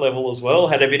Wales Cup level as well.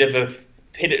 Had a bit of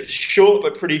a short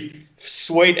but pretty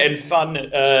sweet and fun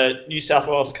New South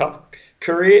Wales Cup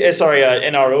career.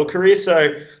 NRL career.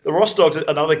 So the Rostock's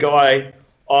another guy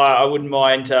I wouldn't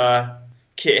mind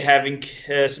having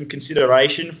some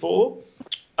consideration for.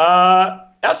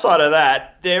 Outside of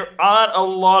that, there aren't a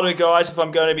lot of guys, if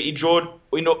I'm going to be enjoyed,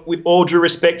 with all due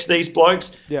respect to these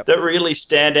blokes, that really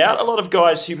stand out. A lot of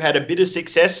guys who've had a bit of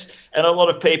success and a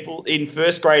lot of people in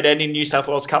first grade and in New South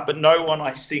Wales Cup, but no one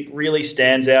I think really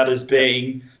stands out as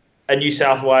being a New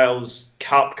South Wales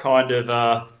Cup kind of,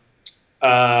 the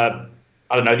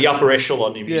upper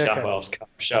echelon of New South Wales Cup,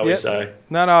 shall we say.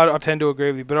 No, I tend to agree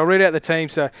with you. But I'll read out the team.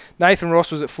 So Nathan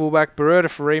Ross was at fullback. Beretta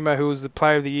Farima, who was the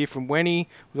player of the year from Wenny,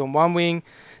 was on one wing.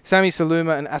 Sammy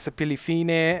Saluma and Asapili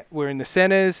Fine were in the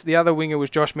centres. The other winger was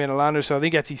Josh Mantellato, so I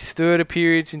think that's his third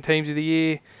appearance in Teams of the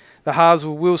Year. The halves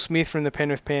were Will Smith from the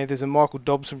Penrith Panthers and Michael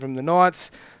Dobson from the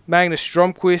Knights. Magnus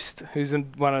Stromquist, who's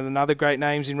one of another great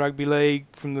names in rugby league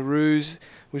from the Roos,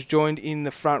 was joined in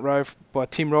the front row by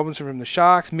Tim Robinson from the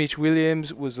Sharks. Mitch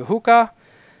Williams was the hooker.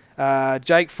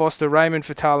 Jake Foster, Raymond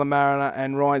Fatala Mariner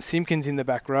and Ryan Simpkins in the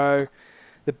back row.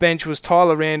 The bench was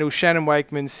Tyler Randall, Shannon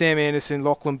Wakeman, Sam Anderson,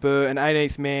 Lachlan Burr, and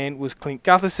 18th man was Clint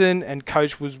Gutherson, and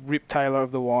coach was Rip Taylor of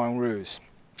the Wyong Roos.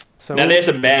 So now there's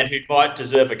a man who might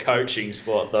deserve a coaching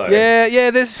spot, though.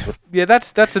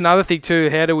 That's another thing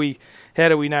too. How do we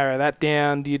narrow that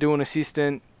down? Do you do an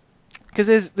assistant?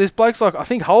 Because there's blokes like, I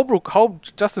think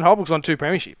Justin Holbrook's on 2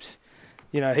 premierships.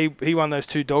 He won those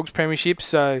 2 Dogs premierships,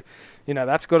 so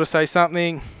that's got to say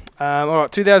something. All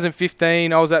right,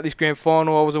 2015, I was at this grand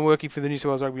final. I wasn't working for the New South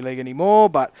Wales Rugby League anymore,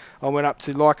 but I went up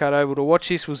to Leichhardt Oval to watch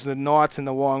this. Was the Knights and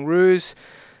the Wyong Roos.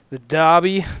 The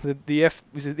Derby,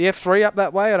 was it the F3 up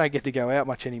that way? I don't get to go out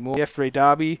much anymore. The F3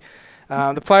 Derby.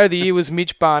 The player of the year was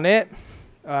Mitch Barnett.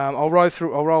 I'll roll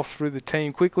through the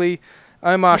team quickly.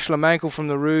 Omar Schlamankel from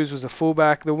the Roos was the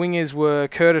fullback. The wingers were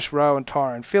Curtis Rowe and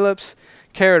Tyrone Phillips.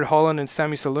 Kerrod Holland and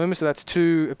Sammy Saluma. So that's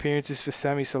 2 appearances for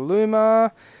Sammy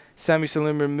Saluma. Sammy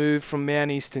Saluma moved from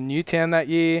Mount East to Newtown that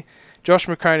year. Josh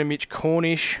McCrone and Mitch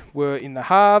Cornish were in the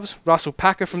halves. Russell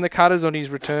Packer from the Cutters on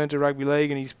his return to rugby league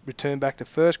and his return back to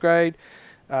first grade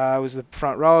was the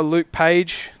front rower. Luke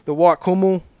Page, the White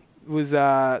Kummel, was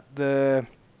the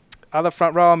other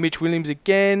front rower. Mitch Williams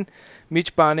again.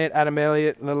 Mitch Barnett, Adam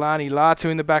Elliott, Leilani Latu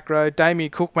in the back row.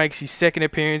 Damien Cook makes his second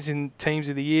appearance in Teams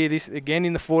of the Year, this again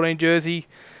in the 14 jersey.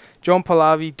 John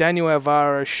Pallavi, Daniel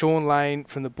Alvaro, Sean Lane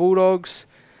from the Bulldogs.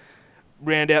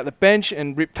 Round out the bench,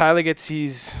 and Rip Taylor gets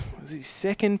his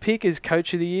second pick as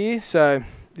Coach of the Year. So,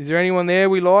 is there anyone there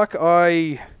we like?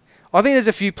 I think there's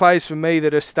a few players for me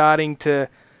that are starting to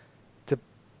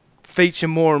feature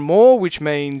more and more, which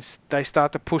means they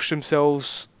start to push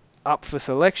themselves up for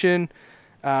selection.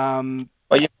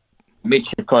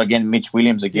 Mitch, you've got again Mitch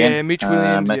Williams again. Yeah, Mitch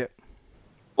Williams.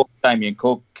 Damien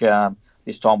Cook,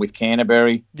 this time with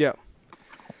Canterbury. Yeah.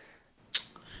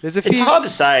 It's hard to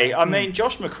say.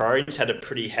 Josh McCrone's had a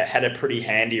pretty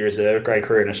handy reserve grade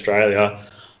career in Australia,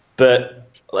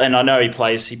 and I know he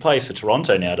plays for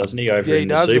Toronto now, doesn't he? Over in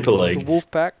the Super League, the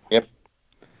Wolfpack. Yep.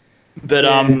 But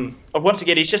once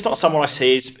again, he's just not someone I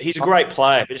see as... He's a great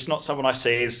player, but it's not someone I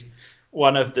see as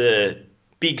one of the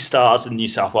big stars in the New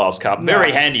South Wales Cup. No.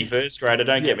 Very handy first grader,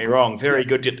 don't get me wrong. Very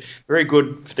good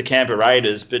for the Canberra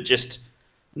Raiders, but just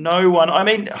no one... I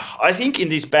mean, I think in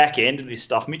this back end of this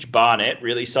stuff, Mitch Barnett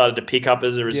really started to pick up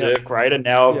as a reserve grader,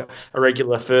 now a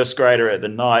regular first grader at the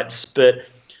Knights. But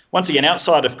once again,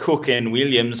 outside of Cook and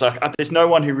Williams, there's no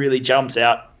one who really jumps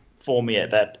out for me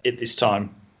at this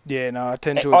time. Yeah, no, I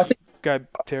tend to... Go,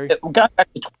 Terry. Going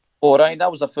back to 2014,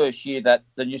 that was the first year that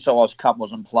the New South Wales Cup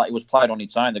wasn't played. It was played on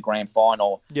its own, the grand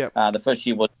final. Yep. The first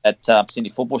year was at Sydney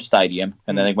Football Stadium,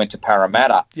 and then they went to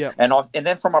Parramatta. Yep. And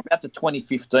then from about the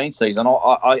 2015 season,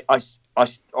 I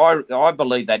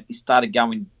believe that it started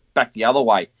going back the other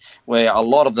way, where a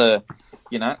lot of the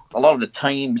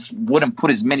teams wouldn't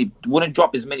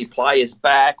drop as many players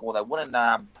back, or they wouldn't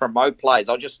promote players.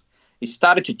 It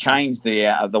started to change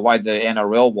the way the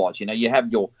NRL was. You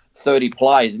have your 30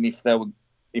 players, and if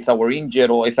they were injured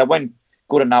or if they weren't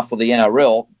good enough for the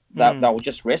NRL, they would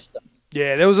just rest them.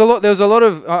 Yeah, there was a lot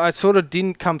of. I sort of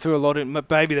didn't come through a lot in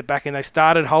maybe the back end. They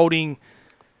started holding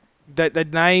the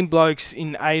name blokes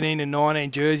in 18 and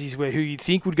 19 jerseys who you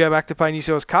think would go back to play New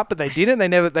South Wales Cup, but they didn't.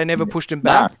 They never pushed them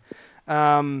back.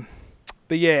 No.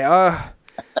 But yeah.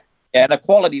 Yeah, the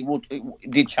quality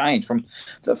did change from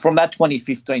that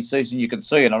 2015 season. You could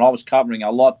see it, and I was covering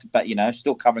a lot, but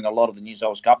still covering a lot of the New South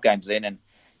Wales Cup games then, and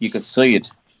you could see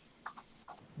it.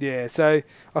 Yeah, so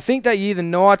I think that year the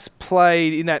Knights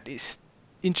played in that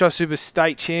Intro Super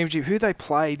State Championship. Who they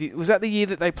played? Was that the year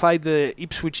that they played the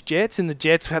Ipswich Jets, and the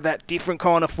Jets had that different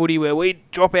kind of footy where we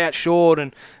drop out short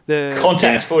and the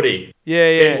contact footy.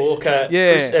 Yeah. Ben Walker.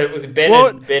 Yeah. Chris, it was Ben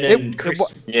and Chris.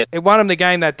 It won them the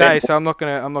game that day, so I'm not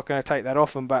gonna take that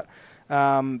off them. But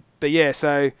yeah,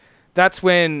 so that's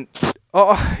when.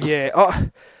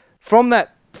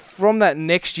 From that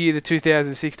next year, the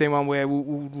 2016 one where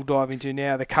we'll dive into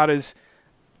now, the Cutters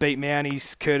beat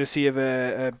Mounties courtesy of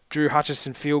a Drew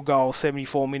Hutchison field goal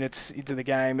 74 minutes into the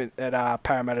game at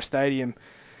Parramatta Stadium,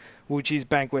 which is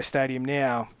Bankwest Stadium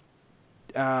now.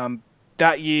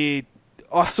 That year,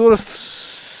 I sort of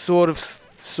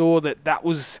saw that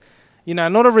was,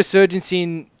 not a resurgence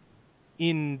in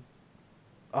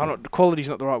quality's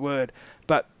not the right word,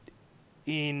 but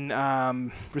in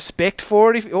respect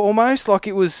for it, almost like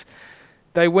it was.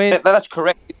 They went. That's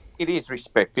correct. It is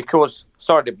respect because,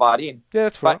 sorry to butt in. Yeah,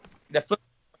 that's right. The first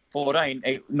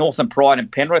 14, Northern Pride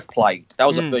and Penrith played. That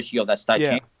was the first year of that state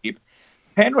championship.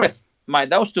 Penrith,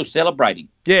 mate, they were still celebrating.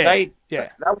 Yeah, They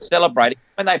were celebrating.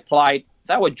 When they played,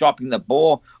 they were dropping the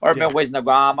ball. I remember Wes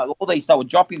Nagama, all these, they were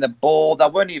dropping the ball. They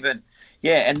weren't even,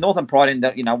 and Northern Pride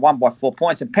won by 4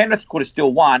 points. And Penrith could have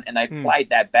still won, and they played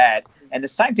that bad. And the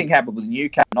same thing happened with the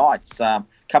Newcastle Knights. A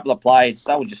couple of players,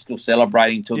 they were just still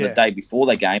celebrating until the day before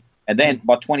the game. And then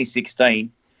by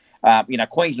 2016,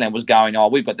 Queensland was going,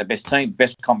 we've got the best team,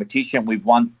 best competition. We've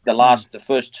won the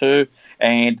first two.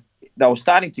 And they were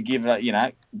starting to give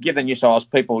the New South Wales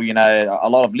people, a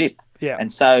lot of lip. Yeah. And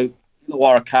so the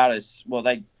Waratahs,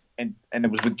 and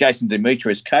it was with Jason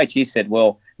Demetriou as coach, he said,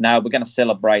 well, no, we're going to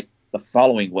celebrate the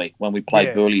following week when we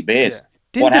play Burleigh Bears. Yeah.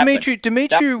 Didn't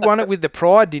Demetriou won it with the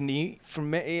Pride, didn't he?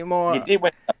 He did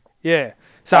win. Yeah.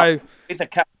 So with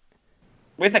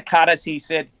the Cutters, he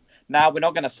said, no, we're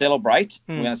not going to celebrate.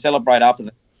 We're going to celebrate after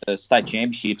the state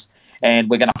championships, and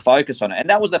we're going to focus on it. And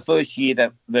that was the first year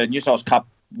that the New South Wales Cup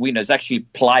winners actually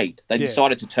played. They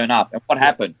decided to turn up. And what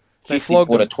happened? They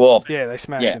flogged them. 54-12. Yeah, they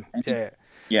smashed them.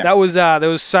 Yeah. That was there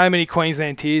was so many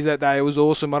Queensland tears that day. It was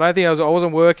awesome. I don't think I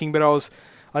wasn't working, but I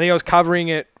think I was covering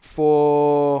it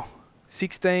for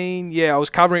 16. Yeah, I was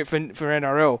covering it for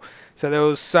NRL. So there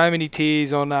was so many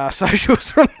tears on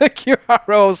socials from the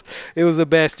QRLs. It was the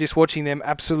best, just watching them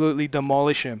absolutely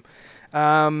demolish them. All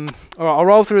right, I'll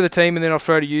roll through the team and then I'll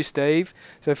throw to you, Steve.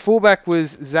 So fullback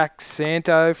was Zach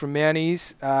Santo from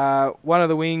Mounties. One of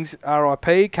the wings,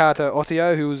 RIP, Carter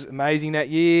Ottio, who was amazing that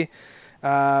year.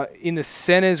 In the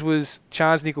centres was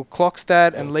Charles Nickel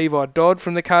Clockstad and Levi Dodd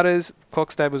from the Cutters.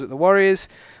 Clockstad was at the Warriors.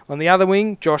 On the other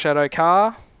wing, Josh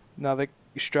Addo-Carr, another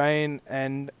Australian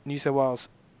and New South Wales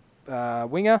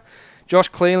winger. Josh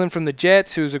Cleland from the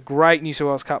Jets, who was a great New South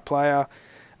Wales Cup player,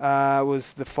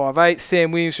 was the 5'8".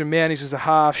 Sam Williams from Mounties was the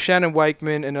half. Shannon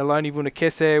Wakeman and Aloni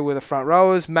Vunakese were the front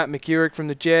rowers. Matt McGurrick from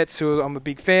the Jets, who I'm a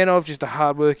big fan of, just a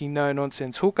hard-working,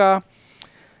 no-nonsense hooker.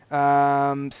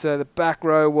 So the back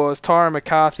row was Tyron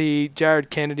McCarthy, Jared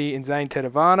Kennedy, and Zane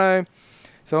Tedovano.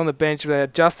 So on the bench, they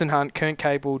had Justin Hunt, Kurt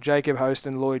Capel, Jacob Host,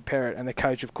 and Lloyd Perrott. And the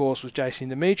coach, of course, was Jason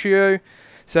Demetriou.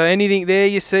 So anything there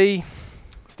you see,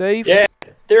 Steve? Yeah,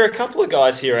 there are a couple of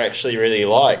guys here I actually really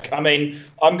like. I mean,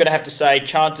 I'm going to have to say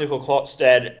Chantuchel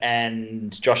Klokstad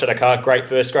and Josh Adokar, great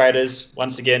first graders.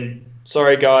 Once again,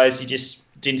 sorry guys, you just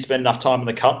didn't spend enough time in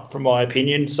the cup, from my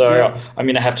opinion. So I'm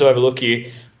going to have to overlook you.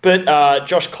 But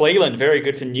Josh Cleland, very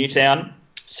good for Newtown.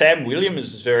 Sam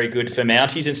Williams is very good for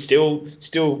Mounties and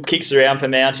still kicks around for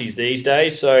Mounties these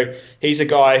days. So he's a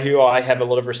guy who I have a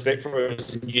lot of respect for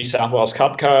as a New South Wales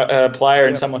Cup player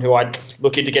and someone who I'd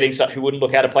look into getting, who wouldn't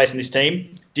look out of place in this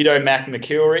team. Ditto Mac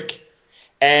McKilrick.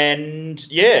 And,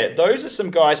 those are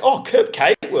some guys. Oh, Kurt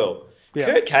Catewell. Yeah.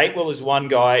 Kurt Catewell is one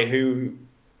guy who,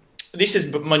 this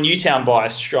is my Newtown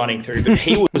bias shining through, but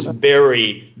he was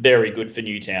very, very good for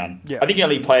Newtown. Yeah. I think he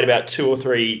only played about 2 or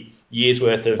 3 years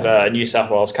worth of New South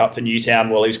Wales Cup for Newtown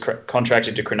while he was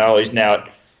contracted to Cronulla. He's now at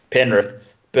Penrith.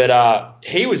 But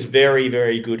he was very,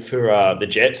 very good for the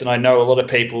Jets, and I know a lot of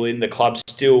people in the club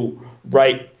still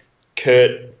rate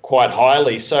Kurt quite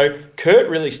highly. So Kurt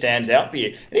really stands out for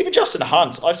you. And even Justin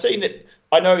Hunt, I've seen that.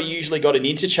 I know he usually got an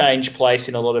interchange place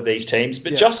in a lot of these teams,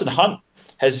 but Justin Hunt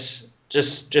has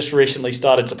just recently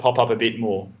started to pop up a bit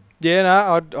more. Yeah,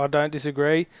 no, I don't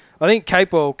disagree. I think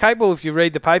Capewell, if you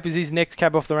read the papers, is next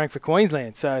cab off the rank for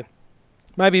Queensland. So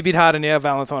maybe a bit harder now.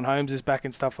 Valentine Holmes is back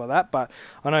and stuff like that. But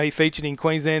I know he featured in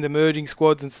Queensland emerging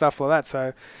squads and stuff like that.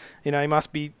 So, he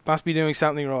must be doing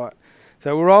something right.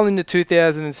 So we're all into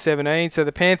 2017. So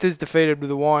the Panthers defeated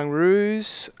the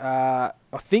Waingaroos. I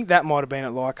think that might have been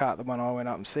at Leichhardt, the one I went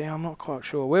up and see. I'm not quite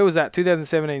sure. Where was that?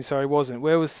 2017, sorry, wasn't.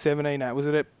 Where was 17 at? Was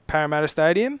it at Parramatta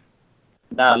Stadium?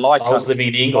 No, Leichhardt. I was living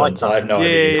in England, so I have no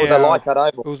idea. It was a Leichhardt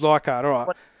Oval. It was Leichhardt, all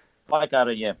right.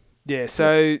 Leichhardt, yeah. Yeah,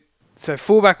 so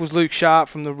fullback was Luke Sharp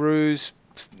from the Roos.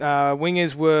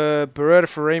 Wingers were Beretta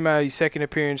Farimo, his second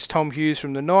appearance, Tom Hughes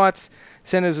from the Knights.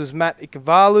 Centres was Matt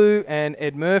Ikevalu and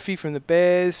Ed Murphy from the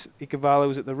Bears. Ikevalu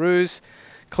was at the Roos.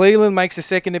 Cleland makes a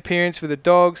second appearance for the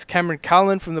Dogs. Cameron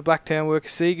Cullen from the Blacktown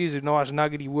Workers Seagulls, a nice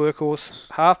nuggety workhorse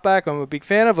halfback I'm a big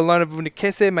fan of. Alona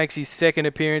Vunakese makes his second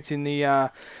appearance in the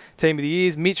Team of the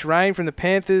Years. Mitch Rain from the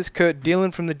Panthers. Kurt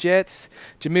Dillon from the Jets.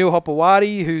 Jamil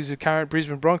Hopewadi, who's a current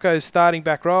Brisbane Broncos starting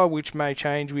back row, which may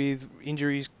change with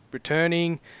injuries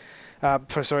returning.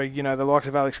 The likes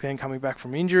of Alex Glenn coming back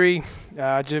from injury.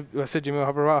 I said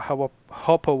Jamil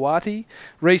Hopewadi.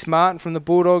 Reece Martin from the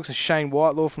Bulldogs and Shane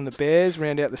Whitelaw from the Bears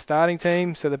round out the starting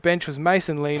team. So the bench was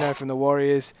Mason Lino from the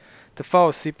Warriors,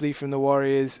 Tafoa Sipley from the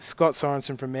Warriors, Scott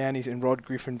Sorensen from Mounties, and Rod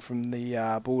Griffin from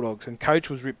the Bulldogs. And coach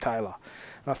was Rip Taylor.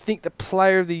 And I think the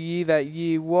player of the year that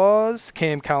year was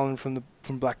Cam Cullen from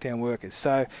Blacktown Workers.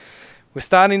 So we're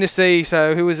starting to see.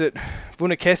 So who was it?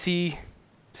 Vunakese,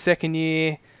 second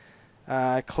year.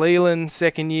 Cleland,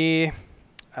 second year.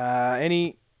 Are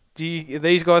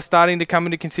these guys starting to come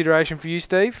into consideration for you,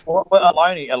 Steve? Well,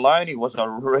 Aloni was a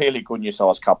really good New South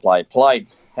Wales Cup player. Played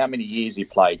how many years he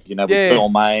played? With Bill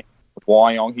May, with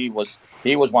Wyong.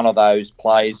 He was one of those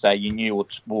players that you knew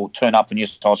will turn up the New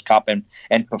South Wales Cup and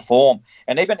perform.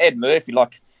 And even Ed Murphy,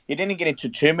 he didn't get into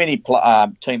too many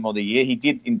Team of the Year. He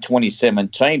did in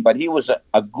 2017, but he was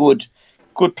a good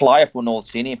player for North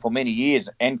Sydney for many years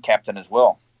and captain as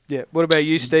well. Yeah. What about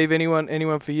you, Steve?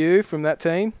 Anyone for you from that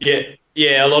team? Yeah.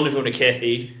 Alona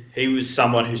Vunakese. He was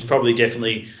someone who's probably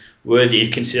definitely worthy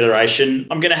of consideration.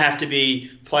 I'm going to have to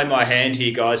play my hand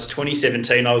here, guys.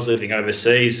 2017, I was living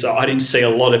overseas, so I didn't see a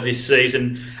lot of this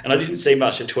season, and I didn't see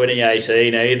much of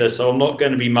 2018 either, so I'm not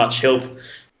going to be much help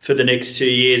for the next 2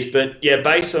 years. But,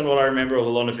 based on what I remember of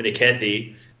Alona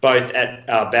Vunakese, both at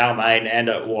Balmain and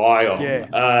at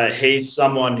Wyong, he's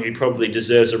someone who probably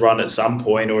deserves a run at some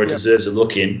point or deserves a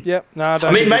look in. Yep. No,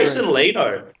 Mason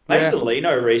Lino. Mason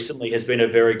Lino recently has been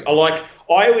I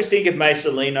always think of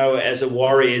Mason Lino as a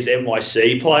Warriors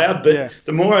NYC player, but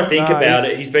the more I think about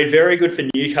it, he's been very good for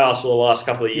Newcastle the last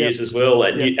couple of years as well.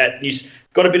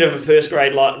 Got a bit of a first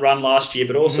grade run last year,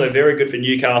 but also very good for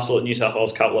Newcastle at New South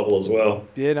Wales Cup level as well.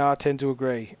 Yeah, no, I tend to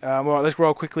agree. All right, let's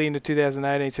roll quickly into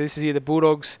 2018. So this is here the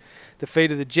Bulldogs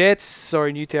defeated the Jets.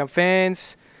 Sorry, Newtown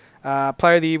fans.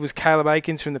 Player of the year was Caleb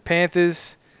Aikens from the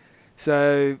Panthers.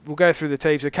 So we'll go through the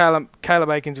teams. So Caleb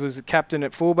Aikens was the captain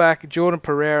at fullback. Jordan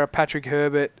Pereira, Patrick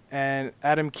Herbert, and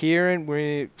Adam Kieran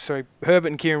Herbert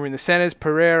and Kieran were in the centres.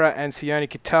 Pereira and Sione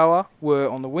Katoa were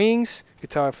on the wings.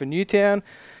 Katoa for Newtown.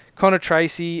 Connor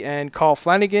Tracy and Kyle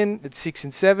Flanagan at 6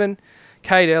 and 7.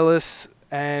 Kade Ellis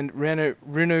and Runuf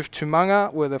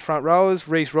Tumunga were the front rowers.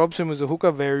 Reece Robson was a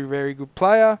hooker, very, very good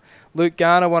player. Luke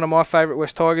Garner, one of my favourite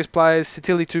West Tigers players.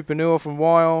 Satili Tupanua from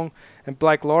Wyong and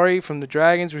Blake Laurie from the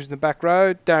Dragons, was in the back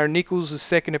row. Darren Nichols'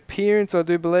 second appearance, I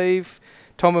do believe.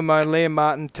 Tom Amone, Liam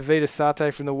Martin, Tavita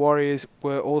Sate from the Warriors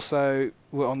were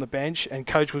on the bench, and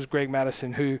coach was Greg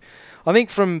Madison, who I think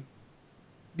from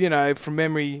from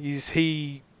memory,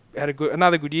 he had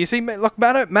another good year. See, like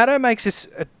Matto makes us.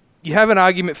 You have an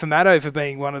argument for Matto for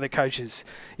being one of the coaches,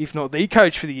 if not the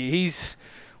coach for the year. He's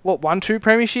won 2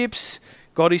 premierships,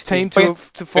 got his team to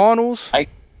finals.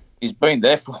 He's been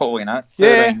there for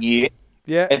 13 years.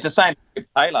 Yeah, it's the same with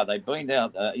Taylor. They've been there.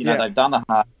 They've done the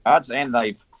hard and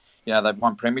they've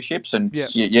won premierships, and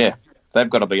they've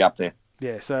got to be up there.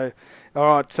 Yeah. So,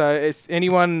 all right. So, is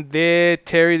anyone there,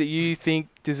 Terry, that you think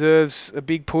deserves a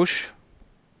big push?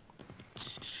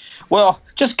 Well,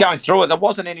 just going through it, there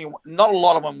wasn't any. Not a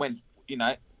lot of them went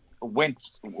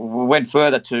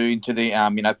further into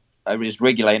the just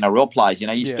regular NRL players.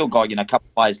 You still got a couple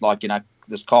of players like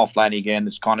there's Kyle Flanagan,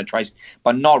 there's Connor Tracy,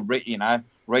 but not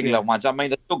regular ones. I mean,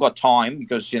 they've still got time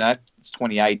because it's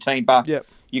 2018, but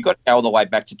you got to go all the way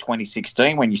back to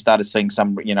 2016 when you started seeing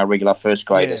some regular first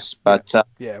graders. But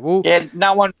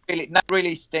no one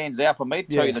really stands out for me,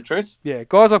 to tell you the truth. Yeah,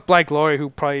 guys like Blake Laurie who'll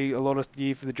play a lot of the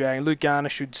year for the Dragons. Luke Garner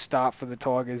should start for the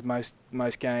Tigers most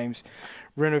games.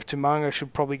 Renov Tumunga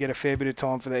should probably get a fair bit of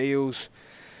time for the Eels.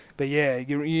 But yeah,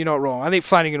 you're not wrong. I think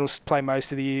Flanagan will play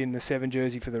most of the year in the 7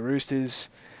 jersey for the Roosters.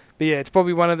 But yeah, it's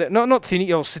probably one of the not Thinny.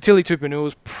 Satili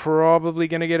Tupanua's probably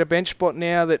going to get a bench spot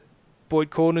now that Boyd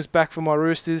Cordner's back for my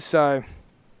Roosters. So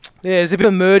yeah, there's a bit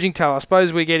of merging talent. I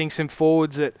suppose we're getting some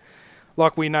forwards that,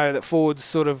 like we know, that forwards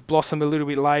sort of blossom a little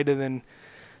bit later than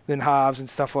halves and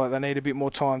stuff like that. They need a bit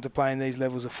more time to play in these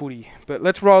levels of footy. But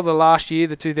let's roll the last year,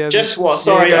 the 2000.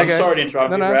 Sorry to interrupt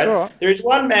you, Brad. All right. There is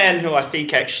one man who I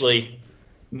think actually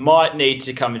might need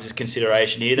to come into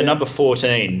consideration here. The number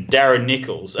 14, Darren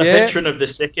Nichols, a veteran of the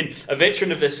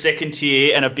second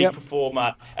tier and a big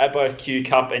performer at both Q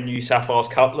Cup and New South Wales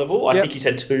Cup level. I think he's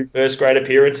had 2 first grade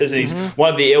appearances. He's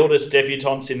one of the eldest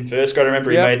debutants in first grade. I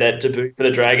remember he made that debut for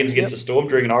the Dragons against the Storm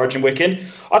during an Origin weekend.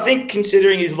 I think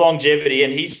considering his longevity,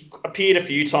 and he's appeared a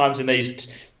few times in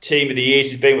these team of the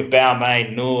years, he's been with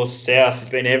Balmain, North, South, he's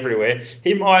been everywhere.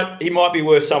 He might be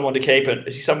worth someone to keep it.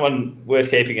 Is he someone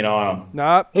worth keeping an eye on?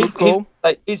 No, good call.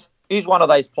 He's one of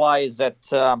those players that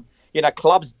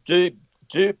clubs do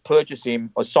purchase him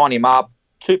or sign him up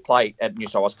to play at New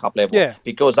South Wales Cup level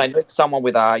because they need someone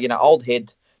with a old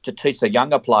head to teach the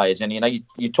younger players. And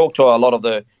you talk to a lot of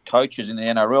the coaches in the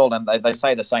NRL and they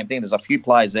say the same thing. There's a few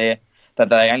players there that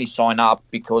they only sign up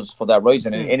because for that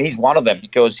reason, and he's one of them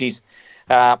because he's.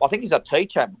 I think he's a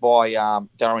teacher by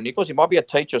Darren Nichols. He might be a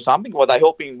teacher or something, or they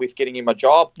help him with getting him a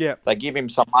job. Yeah. They give him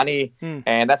some money,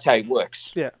 and that's how he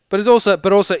works. Yeah, but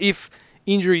also if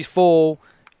injuries fall,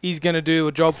 he's going to do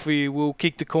a job for you. Will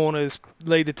kick the corners,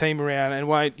 lead the team around, and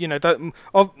won't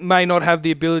may not have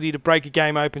the ability to break a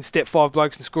game open, step 5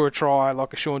 blokes and score a try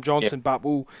like a Sean Johnson, but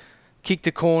will kick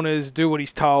the corners, do what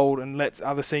he's told, and let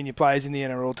other senior players in the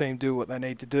NRL team do what they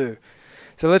need to do.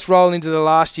 So let's roll into the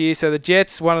last year. So the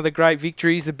Jets, one of the great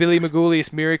victories, the Billy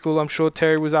Magoulias miracle. I'm sure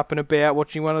Terry was up and about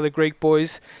watching one of the Greek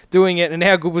boys doing it. And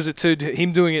how good was it too,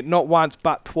 him doing it not once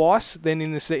but twice then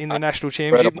in the National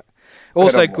Championship.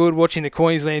 Also good watching the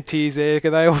Queensland tears there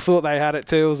because they all thought they had it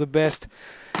too. It was the best.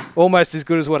 Almost as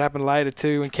good as what happened later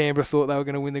too when Canberra thought they were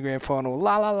going to win the grand final.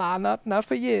 La la la, not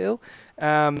for you.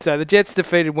 So the Jets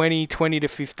defeated Wenny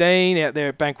 20-15 out there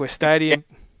at Bankwest Stadium.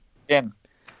 Again.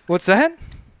 What's that?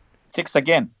 6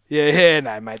 again. Yeah,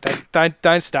 no, mate.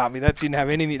 Don't start me. That didn't have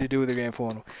anything to do with the grand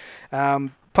final.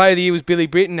 Player of the year was Billy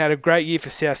Britton. Had a great year for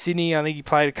South Sydney. I think he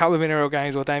played a couple of NRL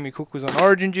games while Damien Cook was on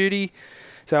Origin duty.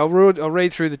 So I'll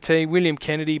read through the team. William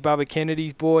Kennedy, Bubba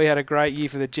Kennedy's boy, had a great year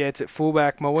for the Jets at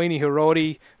fullback. Mawini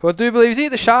Hiroti, who I do believe is he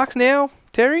at the Sharks now,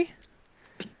 Terry?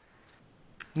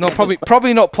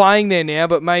 Probably not playing there now,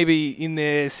 but maybe in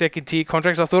their second tier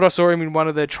contracts. I thought I saw him in one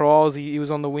of the trials. He was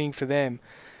on the wing for them.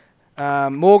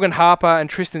 Morgan Harper and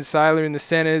Tristan Saylor in the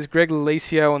centres, Greg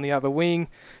Lalicio on the other wing,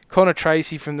 Connor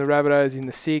Tracy from the Rabbitohs in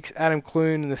the 6, Adam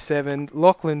Clune in the 7,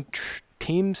 Lachlan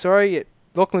Tim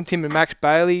and Max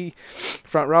Bailey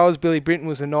front rowers, Billy Britton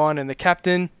was the 9 and the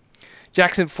captain,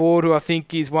 Jackson Ford, who I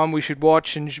think is one we should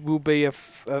watch and will be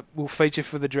will feature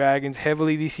for the Dragons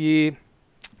heavily this year,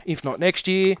 if not next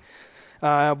year,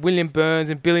 William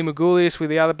Burns and Billy Magoulias were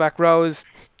the other back rowers.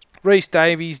 Rhys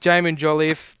Davies, Jamin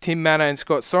Jolliffe, Tim Manor and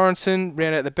Scott Sorensen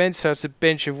round out the bench, so it's a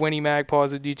bench of Wenny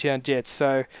Magpies and Newtown Jets.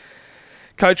 So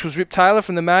coach was Rip Taylor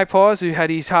from the Magpies, who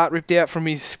had his heart ripped out from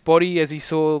his body as he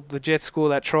saw the Jets score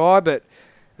that try. But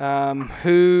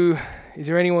is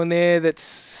there anyone there that's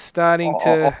starting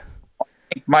to...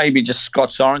 Maybe just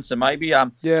Scott Sorensen, maybe.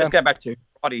 Just go back to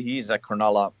Friday. He's a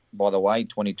Cronulla, by the way,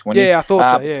 2020. Yeah, I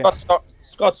thought so, yeah.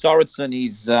 Scott Sorensen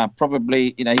is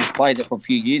probably, he's played it for a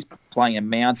few years, playing at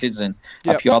Mounties and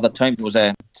a few other teams. He was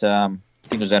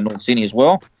at North Sydney as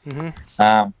well.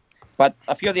 Mm-hmm. But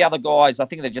a few of the other guys, I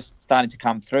think they're just starting to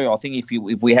come through. I think if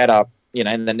we had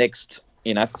in the next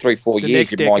 3-4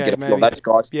 years, you might get a few of those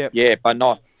guys. Yep. Yeah, but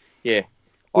not. Yeah.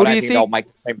 I don't think they'll make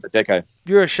the team of the deco.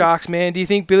 You're a Sharks man. Do you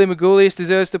think Billy Magoulias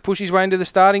deserves to push his way into the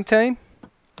starting team?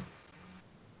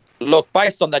 Look,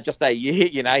 based on that, just that year,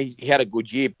 he had a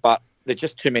good year, but there's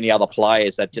just too many other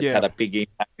players that just had a big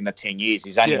impact in the 10 years.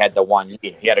 He's only had the 1 year.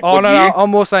 He had a good year. No, I'm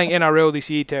more saying NRL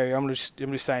this year, Terry. I'm just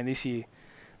saying this year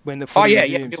when the footy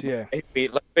resumes.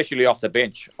 Especially off the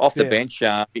bench.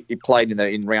 He played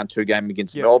in round 2 game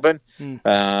against Melbourne.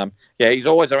 He's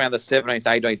always around the 17th,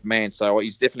 18th man, so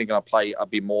he's definitely going to play a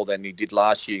bit more than he did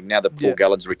last year. Now that Paul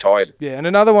Gallen's retired. Yeah, and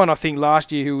another one I think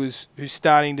last year who's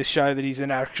starting to show that he's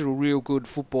an actual real good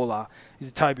footballer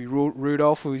is Toby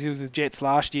Rudolph, who was the Jets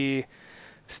last year,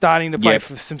 starting to play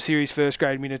for some serious first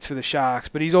grade minutes for the Sharks.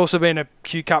 But he's also been a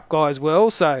Q Cup guy as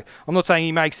well, so I'm not saying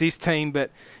he makes this team,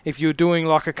 but if you're doing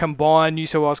like a combined New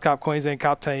South Wales Cup, Queensland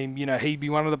Cup team, he'd be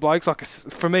one of the blokes. Like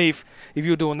for me, if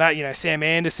you're doing that, Sam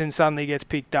Anderson suddenly gets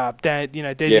picked up.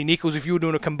 Desi Nichols, if you were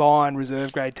doing a combined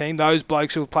reserve grade team, those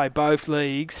blokes who have played both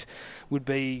leagues would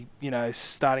be,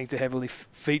 starting to heavily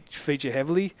feature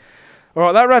heavily. All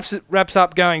right, that wraps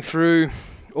up going through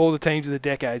all the teams of the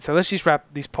decade. So let's just wrap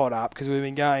this pod up because we've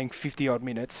been going 50-odd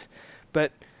minutes.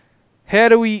 But how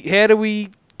do we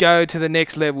go to the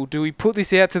next level? Do we put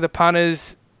this out to the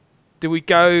punters? Do we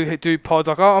go do pods?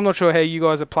 Like, I'm not sure how you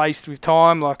guys are placed with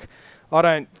time. Like, I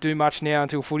don't do much now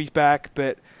until footy's back.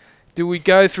 But do we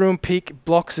go through and pick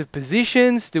blocks of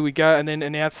positions? Do we go and then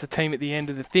announce the team at the end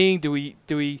of the thing? Do we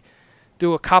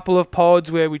do a couple of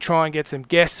pods where we try and get some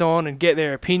guests on and get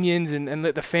their opinions and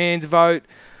let the fans vote?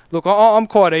 Look, I'm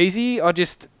quite easy. I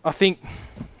think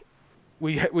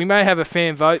we may have a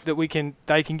fan vote that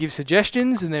they can give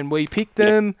suggestions and then we pick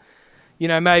them.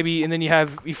 Maybe, and then you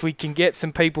have, if we can get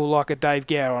some people like a Dave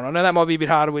Gower on. I know that might be a bit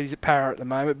harder with his Para at the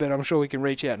moment, but I'm sure we can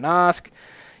reach out and ask.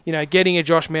 Getting a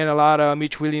Josh Manolato,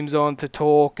 Mitch Williams on to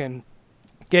talk, and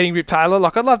getting Rip Taylor.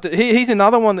 Like, I'd love to. He's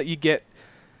another one that you get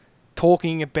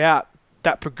talking about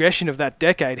that progression of that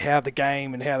decade, how the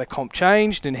game and how the comp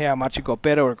changed and how much it got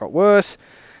better or it got worse.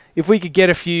 If we could get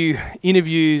a few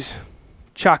interviews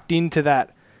chucked into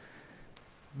that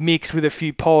mix with a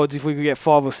few pods, if we could get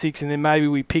 5 or 6, and then maybe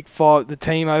we pick the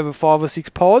team over 5 or 6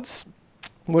 pods,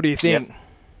 what do you think? Yep.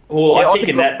 Well, I think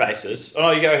in that basis...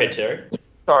 Oh, you go ahead, Terry.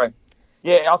 Sorry.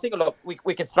 Yeah, I think, look,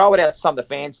 we can throw it out to some of the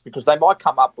fans because they might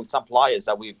come up with some players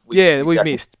that we've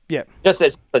missed. Yeah. Just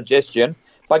as a suggestion.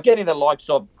 By getting the likes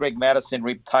of Greg Maddison,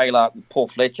 Rip Taylor, Paul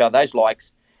Fletcher, those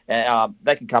likes...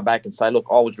 they can come back and say, look,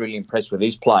 I was really impressed with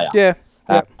this player. Yeah.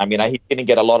 He didn't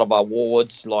get a lot of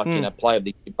awards like, player of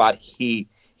the year, but he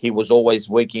was always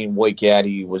week in, week out.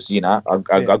 He was,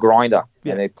 a grinder.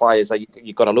 Yeah. And they're players that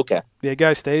you've got to look at. Yeah,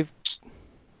 go, Steve.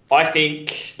 I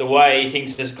think the way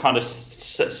things are kind of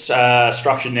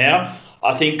structured now,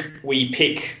 I think we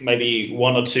pick maybe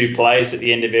 1 or 2 players at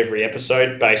the end of every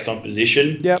episode based on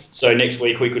position. Yep. So next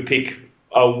week we could pick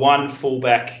 1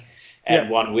 fullback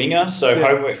and 1 winger. So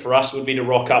homework for us would be to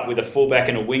rock up with a fullback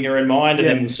and a winger in mind, and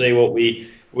then we'll see what we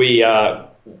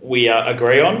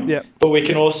agree on. Yep. But we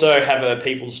can also have a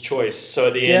people's choice. So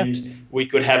at the end, we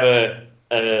could have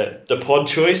the pod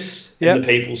choice and the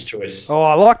people's choice. Oh,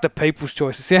 I like the people's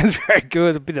choice. It sounds very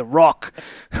good. A bit of rock.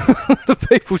 The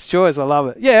people's choice. I love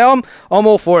it. Yeah, I'm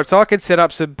all for it. So I could set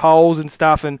up some polls and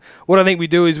stuff. And what I think we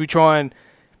do is we try and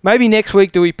maybe next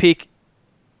week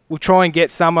we'll try and get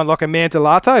someone like a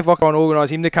Mantellato, if I can organise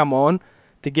him to come on,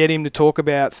 to get him to talk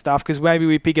about stuff, because maybe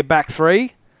we pick a back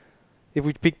 3. If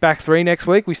we pick back 3 next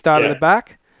week, we start at the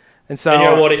back. And so, you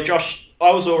know what, if Josh...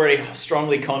 I was already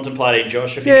strongly contemplating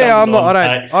Josh. If he comes on,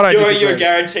 I don't. You're a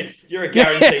guaranteed. You're a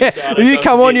guaranteed starter. If you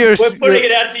come on, we're putting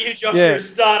it out to you, Josh. You're a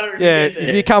starter.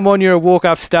 If you come on, you're a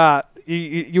walk-up start.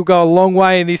 You'll go a long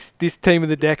way in this team of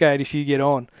the decade if you get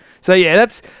on. So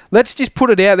let's just put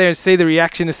it out there and see the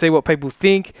reaction to see what people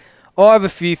think. I have a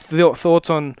few thoughts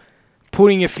on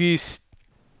putting a few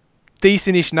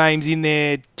decentish names in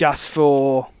there just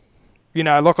for,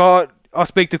 like I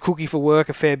speak to Cookie for work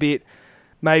a fair bit.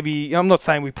 Maybe, I'm not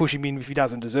saying we push him in if he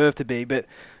doesn't deserve to be, but,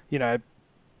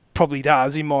 probably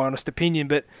does, in my honest opinion.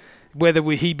 But whether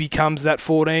he becomes that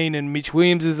 14 and Mitch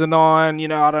Williams is the 9,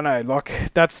 I don't know.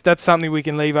 Like, that's something we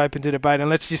can leave open to debate. And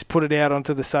let's just put it out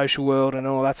onto the social world and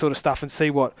all that sort of stuff and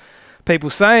see what people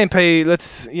say. And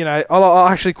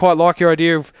I actually quite like your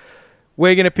idea of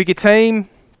we're going to pick a team.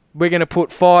 We're going to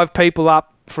put 5 people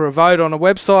up for a vote on a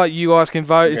website. You guys can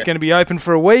vote. Yeah. It's going to be open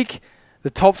for a week. The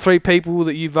top 3 people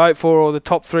that you vote for, or the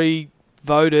top 3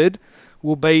 voted,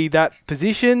 will be that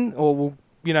position, or will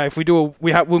if we do,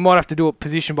 we might have to do it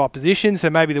position by position. So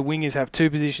maybe the wingers have 2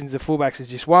 positions, the fullbacks is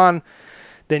just 1.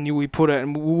 Then we put it,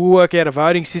 and we'll work out a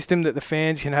voting system that the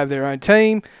fans can have their own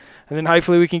team, and then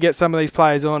hopefully we can get some of these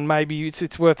players on. Maybe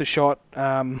it's worth a shot.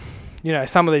 Some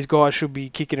of these guys should be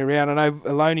kicking around. I know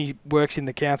Aloni works in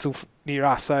the council near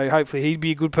us, so hopefully he'd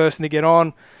be a good person to get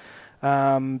on.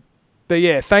 But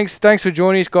yeah, thanks for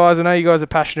joining us, guys. I know you guys are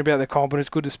passionate about the comp, and it's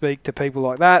good to speak to people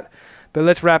like that. But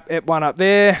let's wrap one up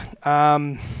there.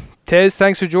 Tez,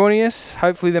 thanks for joining us.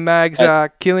 Hopefully the mags are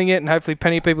killing it, and hopefully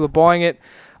plenty of people are buying it.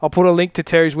 I'll put a link to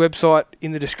Terry's website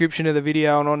in the description of the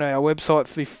video and on our website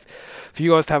for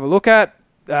you guys to have a look at.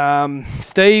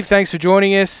 Steve, thanks for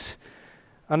joining us.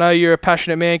 I know you're a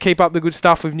passionate man. Keep up the good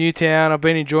stuff with Newtown. I've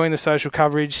been enjoying the social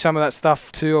coverage. Some of that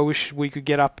stuff too I wish we could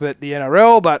get up at the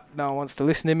NRL, but no one wants to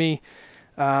listen to me.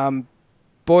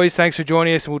 Boys, thanks for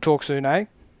joining us, and we'll talk soon, eh?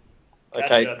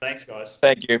 Okay. Thanks, guys.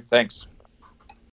 Thank you. Thanks.